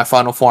isn't even my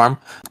final form.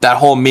 That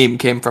whole meme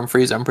came from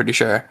Frieza, I'm pretty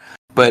sure.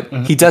 But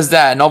he does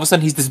that, and all of a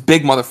sudden he's this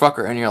big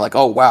motherfucker, and you're like,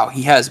 oh wow,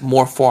 he has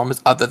more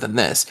forms other than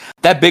this.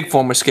 That big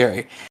form was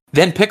scary.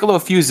 Then Piccolo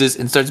fuses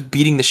and starts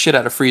beating the shit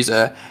out of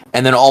Frieza,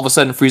 and then all of a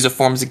sudden Frieza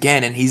forms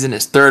again, and he's in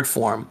his third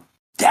form.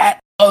 That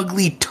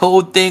ugly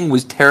toad thing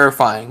was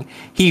terrifying.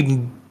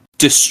 He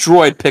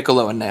destroyed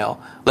Piccolo and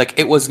Nail. Like,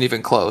 it wasn't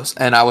even close.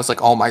 And I was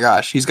like, oh my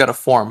gosh, he's got a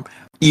form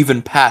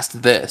even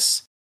past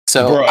this.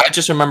 So I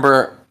just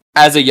remember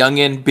as a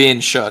youngin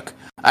being shook.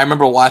 I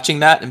remember watching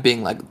that and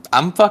being like,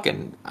 I'm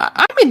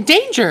in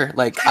danger.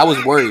 Like, I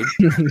was worried.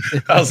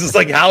 I was just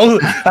like, how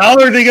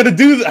are they gonna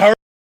do that? How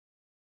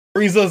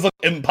Frieza's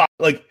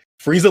like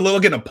Frieza looked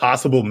like an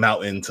impossible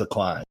mountain to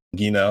climb,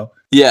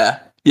 Yeah.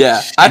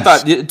 Jeez. I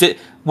thought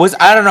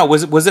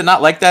was it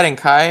not like that in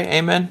Kai,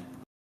 Amen?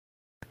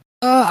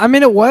 I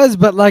mean, it was,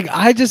 but like,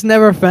 I just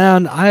never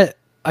found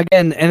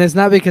again, and it's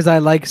not because I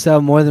like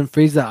Cell more than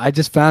Frieza. I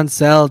just found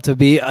Cell to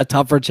be a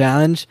tougher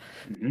challenge.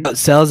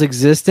 Cell's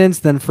existence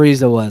than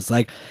Frieza was.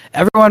 Like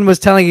everyone was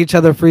telling each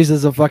other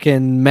Frieza's a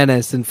fucking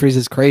menace and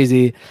Frieza's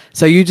crazy.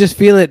 So you just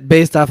feel it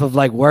based off of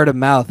like word of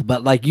mouth.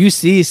 But like you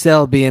see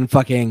Cell being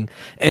fucking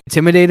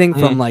intimidating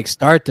from like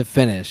start to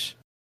finish.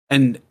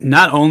 And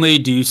not only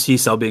do you see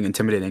Cell being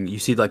intimidating, you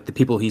see like the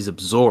people he's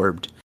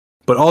absorbed,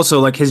 but also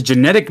like his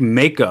genetic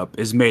makeup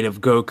is made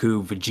of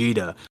Goku,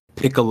 Vegeta,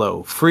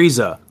 Piccolo,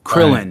 Frieza,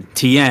 Krillin,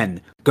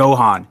 Tien,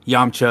 Gohan,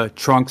 Yamcha,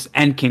 Trunks,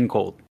 and King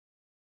Cold.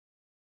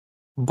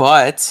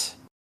 But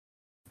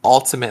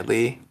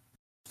ultimately,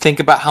 think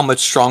about how much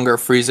stronger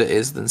Frieza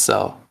is than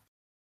Cell.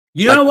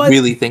 You know what?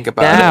 Really think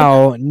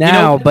about it.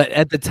 Now, but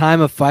at the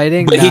time of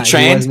fighting, but he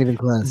trained. He wasn't even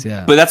close.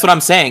 Yeah, but that's what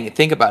I'm saying.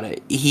 Think about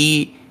it.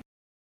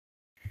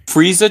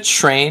 Frieza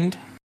trained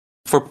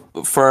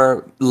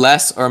for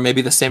less or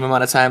maybe the same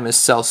amount of time as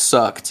Cell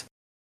sucked.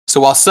 So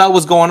while Cell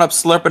was going up,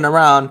 slurping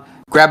around,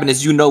 grabbing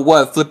his you know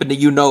what, flipping to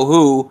you know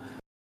who,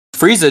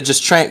 Frieza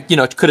just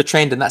could have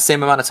trained in that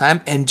same amount of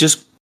time and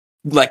just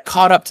like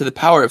caught up to the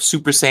power of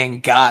Super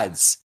Saiyan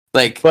gods.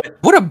 Like,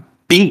 what a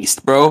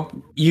beast, bro.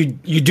 You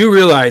do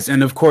realize,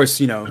 and of course,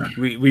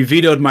 we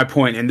vetoed my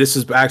point, and this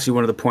is actually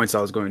one of the points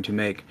I was going to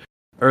make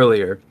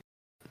earlier.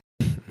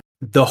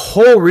 The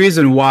whole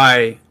reason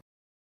why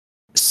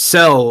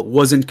Cell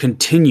wasn't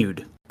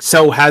continued,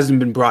 Cell hasn't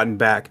been brought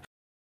back.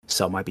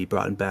 Cell might be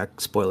brought back.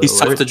 Spoiler alert. He's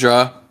tough to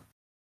draw.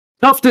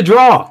 Tough to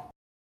draw.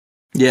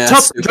 Yeah,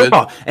 tough to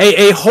draw.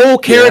 A whole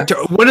character,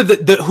 one of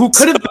the who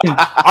could have been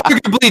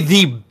arguably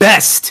the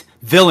best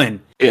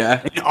villain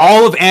in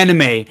all of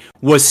anime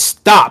was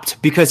stopped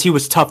because he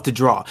was tough to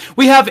draw.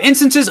 We have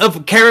instances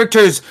of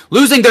characters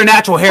losing their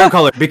natural hair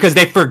color because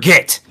they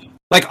forget.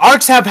 Like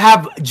arcs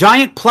have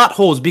giant plot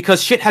holes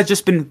because shit has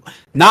just been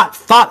not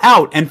thought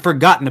out and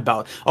forgotten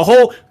about. A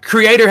whole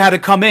creator had to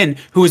come in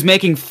who was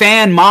making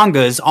fan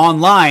mangas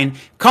online,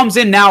 comes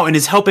in now and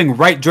is helping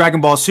write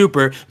Dragon Ball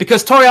Super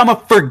because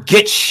Toriyama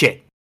forgets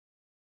shit.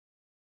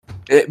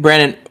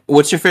 Brandon,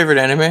 what's your favorite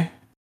anime?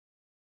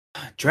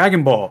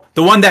 Dragon Ball.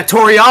 The one that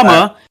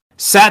Toriyama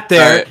sat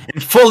there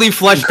and fully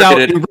fleshed out.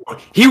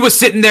 He was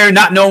sitting there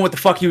not knowing what the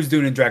fuck he was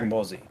doing in Dragon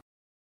Ball Z.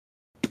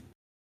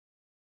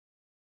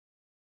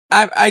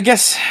 I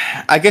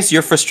guess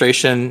your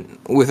frustration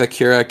with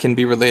Akira can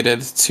be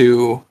related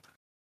to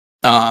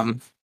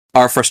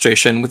our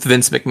frustration with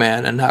Vince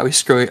McMahon and how he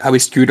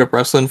screwed up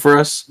wrestling for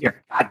us. You're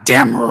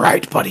goddamn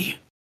right, buddy.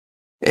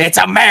 It's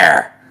a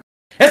mirror.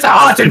 It's a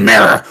haunted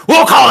mirror.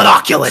 We'll call it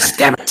Oculus.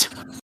 Damn it.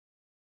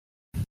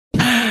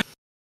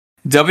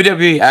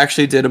 WWE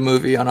actually did a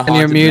movie on a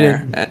haunted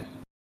mirror,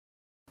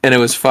 and it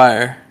was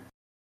fire.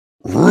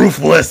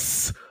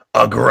 Ruthless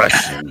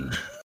aggression.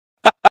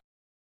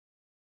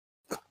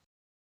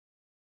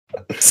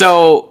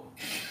 So,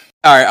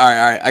 all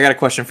right. I got a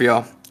question for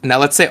y'all. Now,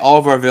 let's say all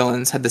of our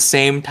villains had the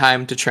same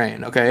time to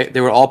train, okay?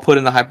 They were all put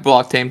in the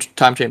hyperbolic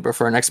time chamber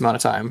for an X amount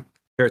of time.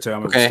 I'm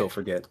going to still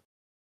forget.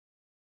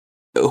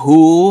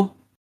 Who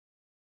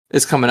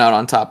is coming out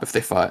on top if they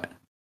fought?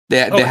 They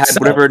had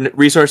whatever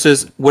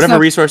resources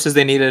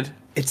they needed.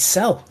 It's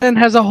Cell. And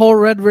has a whole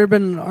Red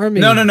Ribbon army.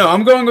 No.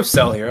 I'm going with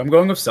Cell here.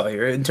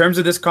 In terms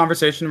of this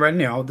conversation right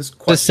now, this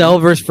question. The Cell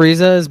versus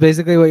Frieza is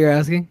basically what you're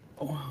asking?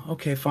 Oh,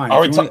 okay, fine.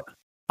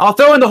 I'll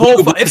throw in the whole...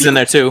 It's in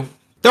there, too.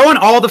 Throw in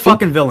all the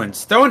fucking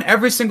villains. Throw in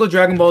every single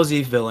Dragon Ball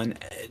Z villain,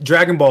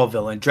 Dragon Ball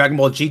villain, Dragon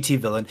Ball GT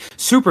villain,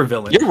 Super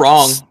villain. You're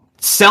wrong.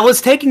 Cell is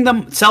taking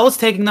them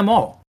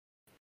all.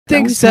 I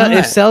think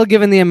if Cell,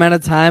 given the amount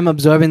of time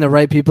absorbing the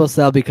right people,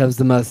 Cell becomes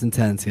the most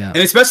intense, yeah. And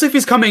especially if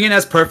he's coming in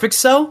as perfect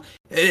Cell,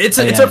 it's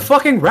a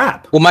fucking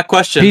wrap. Well, my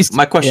question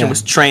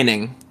was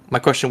training. My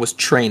question was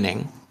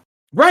training.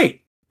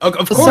 Right.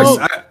 Of course.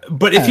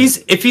 But if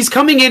he's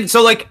coming in,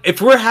 so like if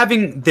we're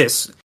having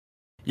this,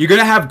 you're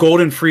gonna have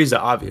Golden Frieza,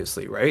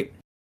 obviously, right?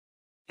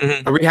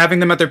 Mm-hmm. Are we having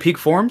them at their peak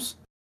forms?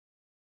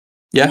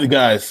 Yeah, you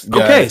guys.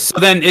 Okay, so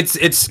then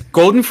it's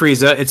Golden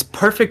Frieza, it's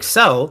Perfect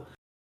Cell,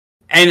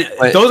 and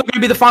those are going to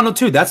be the final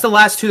two. That's the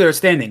last two that are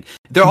standing.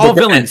 They're all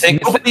villains.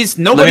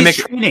 Nobody's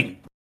training.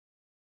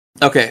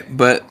 Okay,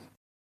 but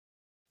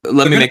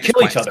let me make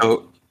kill each other.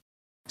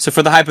 So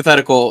for the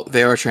hypothetical,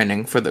 they are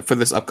training for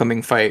this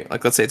upcoming fight.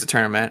 Like, let's say it's a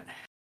tournament.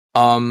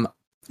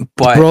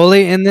 But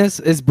Broly in this,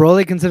 is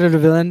Broly considered a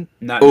villain?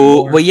 Not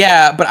anymore. Well,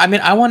 yeah, but I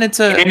mean, I wanted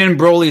to. Kanan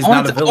Broly's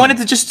not a villain. I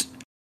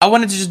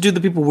wanted to just do the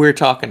people we're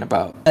talking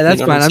about.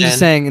 That's fine. I'm just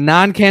saying,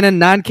 non-canon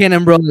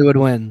Broly would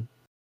win.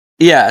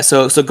 Yeah,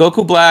 so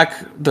Goku Black,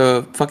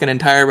 the fucking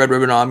entire Red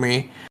Ribbon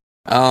Army,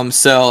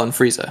 Cell and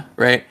Frieza,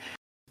 right?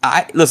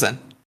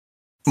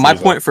 My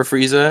point for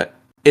Frieza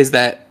is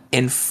that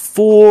in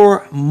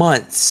 4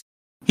 months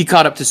he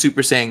caught up to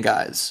Super Saiyan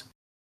guys.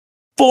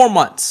 4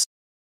 months.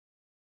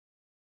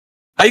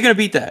 How are you gonna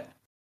beat that?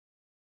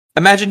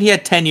 Imagine he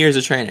had 10 years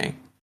of training.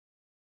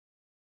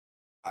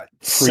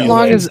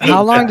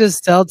 How long does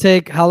Cell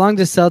take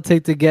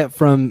to get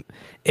from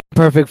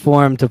imperfect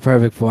form to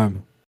perfect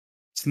form?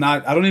 It's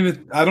not. I don't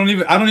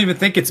even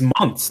think it's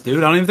months, dude.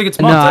 I don't even think it's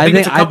No,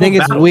 months. I think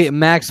it's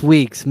max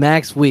weeks.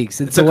 Max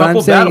weeks. It's a what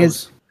couple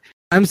battles.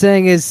 I'm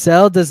saying is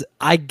Cell does.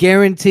 I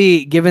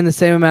guarantee, given the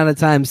same amount of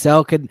time,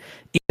 Cell could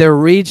either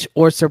reach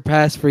or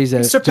surpass Frieza.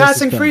 He's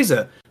surpassing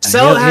Frieza.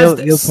 Cell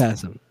he'll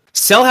pass him.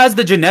 Cell has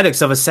the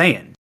genetics of a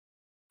Saiyan.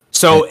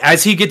 So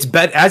as he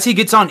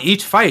gets on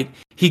each fight,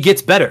 he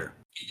gets better.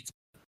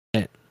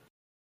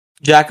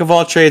 Jack of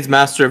all trades,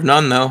 master of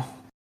none, though.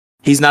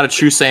 He's not a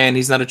true Saiyan.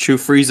 He's not a true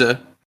Frieza.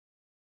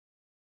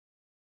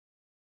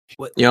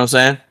 What? You know what I'm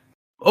saying?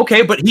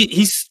 Okay, but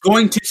he's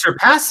going to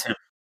surpass him.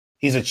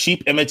 He's a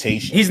cheap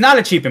imitation. He's not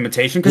a cheap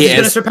imitation because he's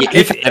going to surpass.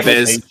 He kind of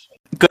is.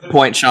 Good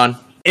point, Sean.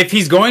 If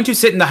he's going to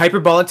sit in the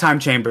hyperbolic time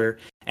chamber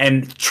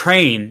and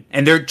train,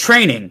 and they're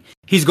training,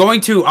 he's going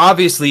to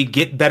obviously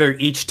get better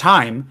each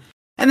time.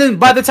 And then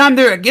by the time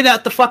they get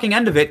out the fucking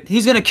end of it,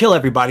 he's going to kill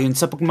everybody and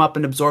suck them up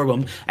and absorb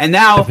them. And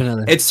now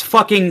it's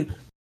fucking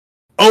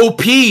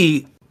OP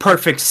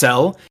perfect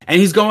Cell, and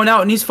he's going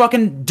out and he's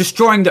fucking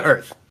destroying the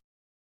Earth.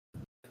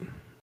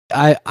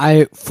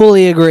 I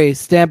fully agree.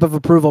 Stamp of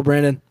approval,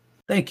 Brandon.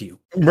 Thank you.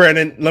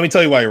 Brandon, let me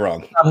tell you why you're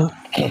wrong.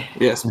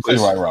 Yes, Let me tell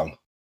you why you're wrong.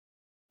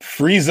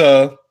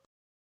 Frieza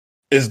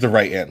is the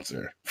right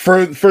answer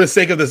for the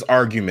sake of this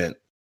argument.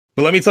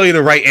 But let me tell you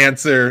the right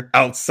answer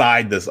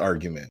outside this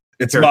argument.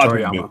 It's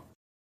Majin Buu.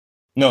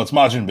 No, it's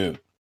Majin Buu.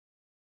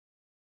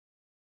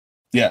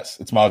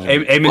 Yes, it's Majin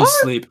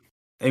Buu.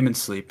 Amen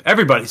sleep.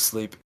 Everybody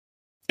sleep.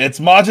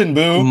 It's Majin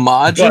Buu.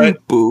 Majin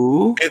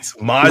Buu? It's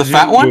Majin the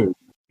fat Buu. One?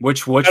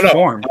 Which form?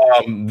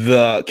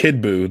 The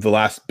Kid Buu, the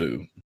last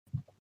Buu.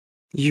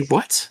 You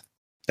what?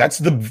 That's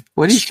the.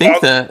 What do you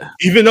think that?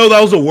 Even though that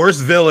was the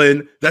worst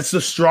villain, that's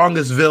the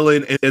strongest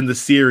villain in the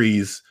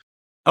series.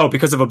 Oh,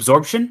 because of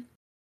absorption?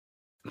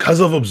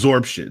 Because of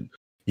absorption.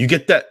 You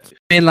get that.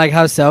 I mean, like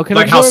how Cell can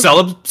how Cell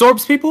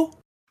absorbs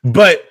people?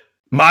 But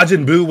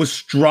Majin Buu was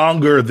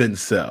stronger than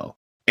Cell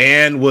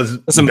and was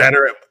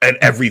better at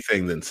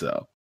everything than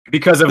Cell.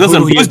 Because of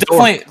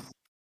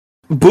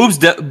Boo's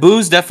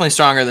definitely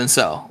stronger than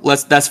Cell.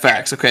 That's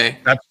facts. Okay,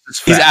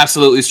 he's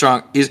absolutely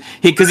strong.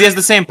 Because he has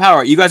the same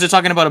power. You guys are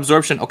talking about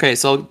absorption. Okay,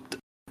 so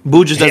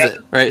Boo just does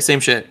it right.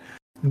 Same shit.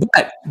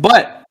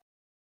 But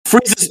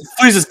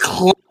Frieza's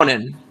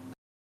cloning.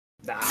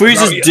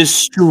 Frieza's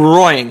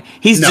destroying.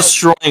 He's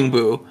destroying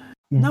Boo.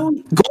 No,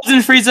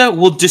 Golden Frieza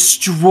will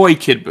destroy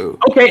Kid Buu.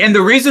 Okay, and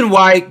the reason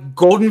why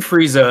Golden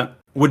Frieza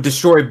would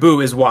destroy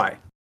Boo is why?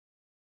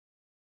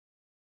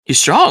 He's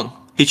strong.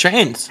 He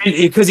trains.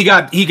 Because he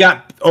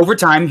got over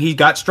time, he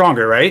got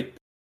stronger, right?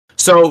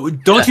 So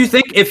don't you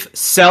think if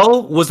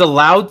Cell was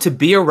allowed to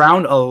be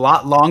around a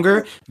lot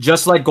longer,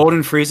 just like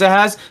Golden Frieza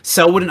has,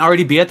 Cell wouldn't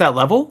already be at that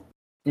level?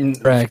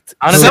 Correct.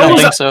 Honestly, I don't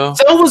think so.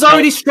 Cell was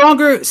already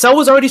stronger. Cell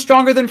was already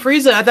stronger than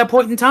Frieza at that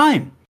point in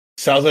time.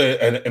 Cell's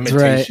an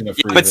imitation of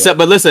Frieza.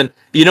 But listen,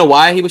 you know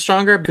why he was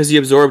stronger? Because he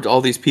absorbed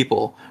all these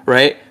people,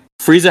 right?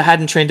 Frieza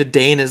hadn't trained a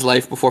day in his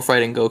life before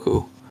fighting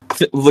Goku.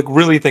 Like,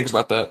 really think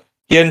about that.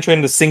 He hadn't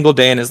trained a single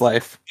day in his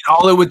life.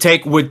 All it would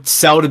take would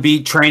Cell to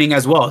be training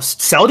as well.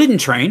 Cell didn't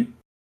train.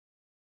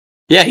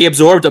 Yeah, he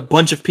absorbed a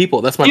bunch of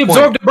people. That's my point. He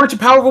absorbed a bunch of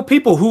powerful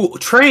people who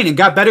trained and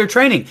got better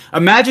training.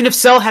 Imagine if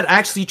Cell had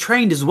actually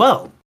trained as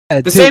well.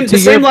 The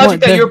same logic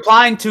that you're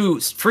applying to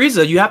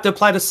Frieza, you have to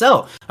apply to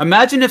Cell.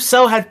 Imagine if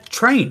Cell had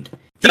trained.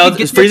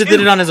 Frieza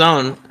did it on his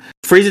own.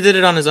 Frieza did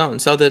it on his own.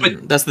 Cell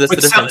didn't. That's the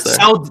difference there.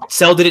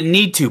 Cell didn't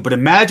need to. But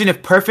imagine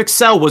if Perfect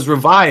Cell was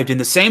revived in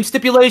the same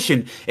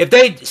stipulation. If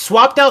they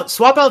swap out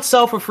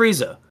Cell for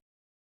Frieza,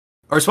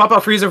 or swap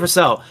out Frieza for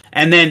Cell,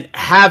 and then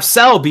have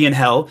Cell be in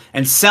Hell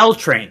and Cell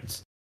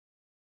trains,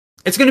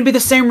 it's going to be the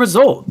same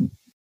result.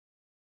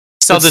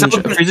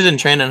 Frieza didn't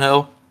train in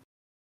Hell.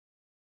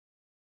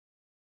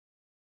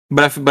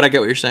 But I get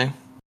what you're saying.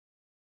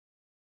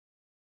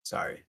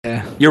 Sorry.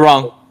 Yeah. You're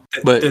wrong.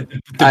 But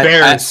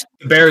the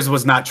Bears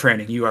was not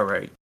training. You are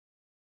right.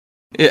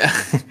 Yeah.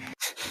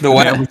 The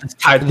one.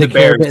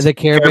 The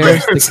Care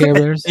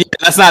Bears.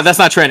 Yeah, that's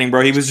not training,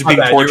 bro. He was just being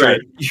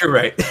tortured. You're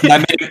right.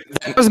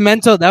 That was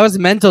mental. That was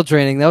mental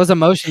training. That was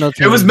emotional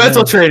training. It was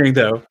mental training,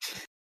 though.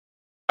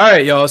 All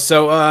right, y'all.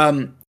 So,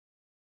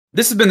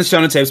 this has been the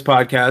Shonen Tapes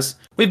podcast.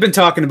 We've been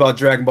talking about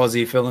Dragon Ball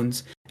Z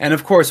villains, and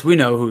of course, we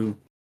know who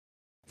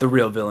the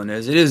real villain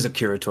is. It is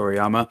Akira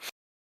Toriyama.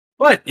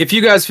 But if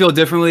you guys feel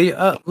differently,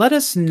 let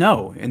us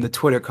know in the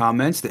Twitter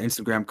comments, the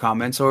Instagram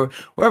comments, or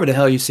wherever the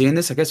hell you're seeing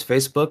this. I guess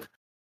Facebook,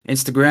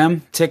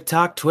 Instagram,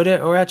 TikTok, Twitter,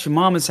 or at your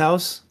mama's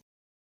house.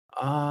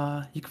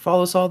 You can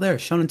follow us all there,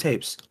 Shonen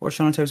Tapes or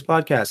Shonen Tapes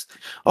Podcast.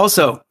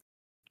 Also,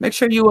 make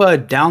sure you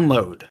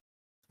download,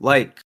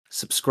 like,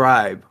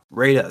 subscribe,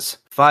 rate us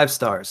 5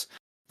 stars,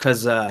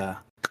 because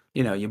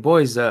you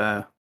boys,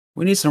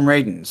 we need some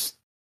ratings.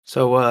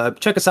 So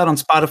check us out on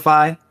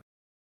Spotify,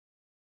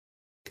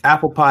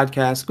 Apple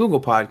Podcasts,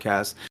 Google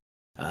Podcasts,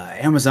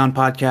 Amazon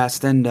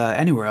Podcasts, and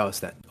anywhere else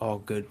that all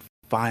good,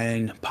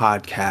 fine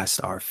podcasts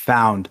are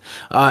found.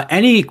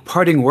 Any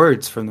parting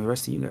words from the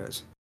rest of you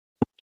guys?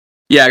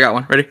 Yeah, I got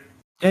one. Ready?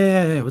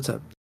 Yeah. What's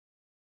up?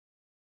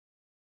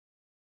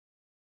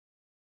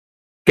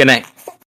 Good night.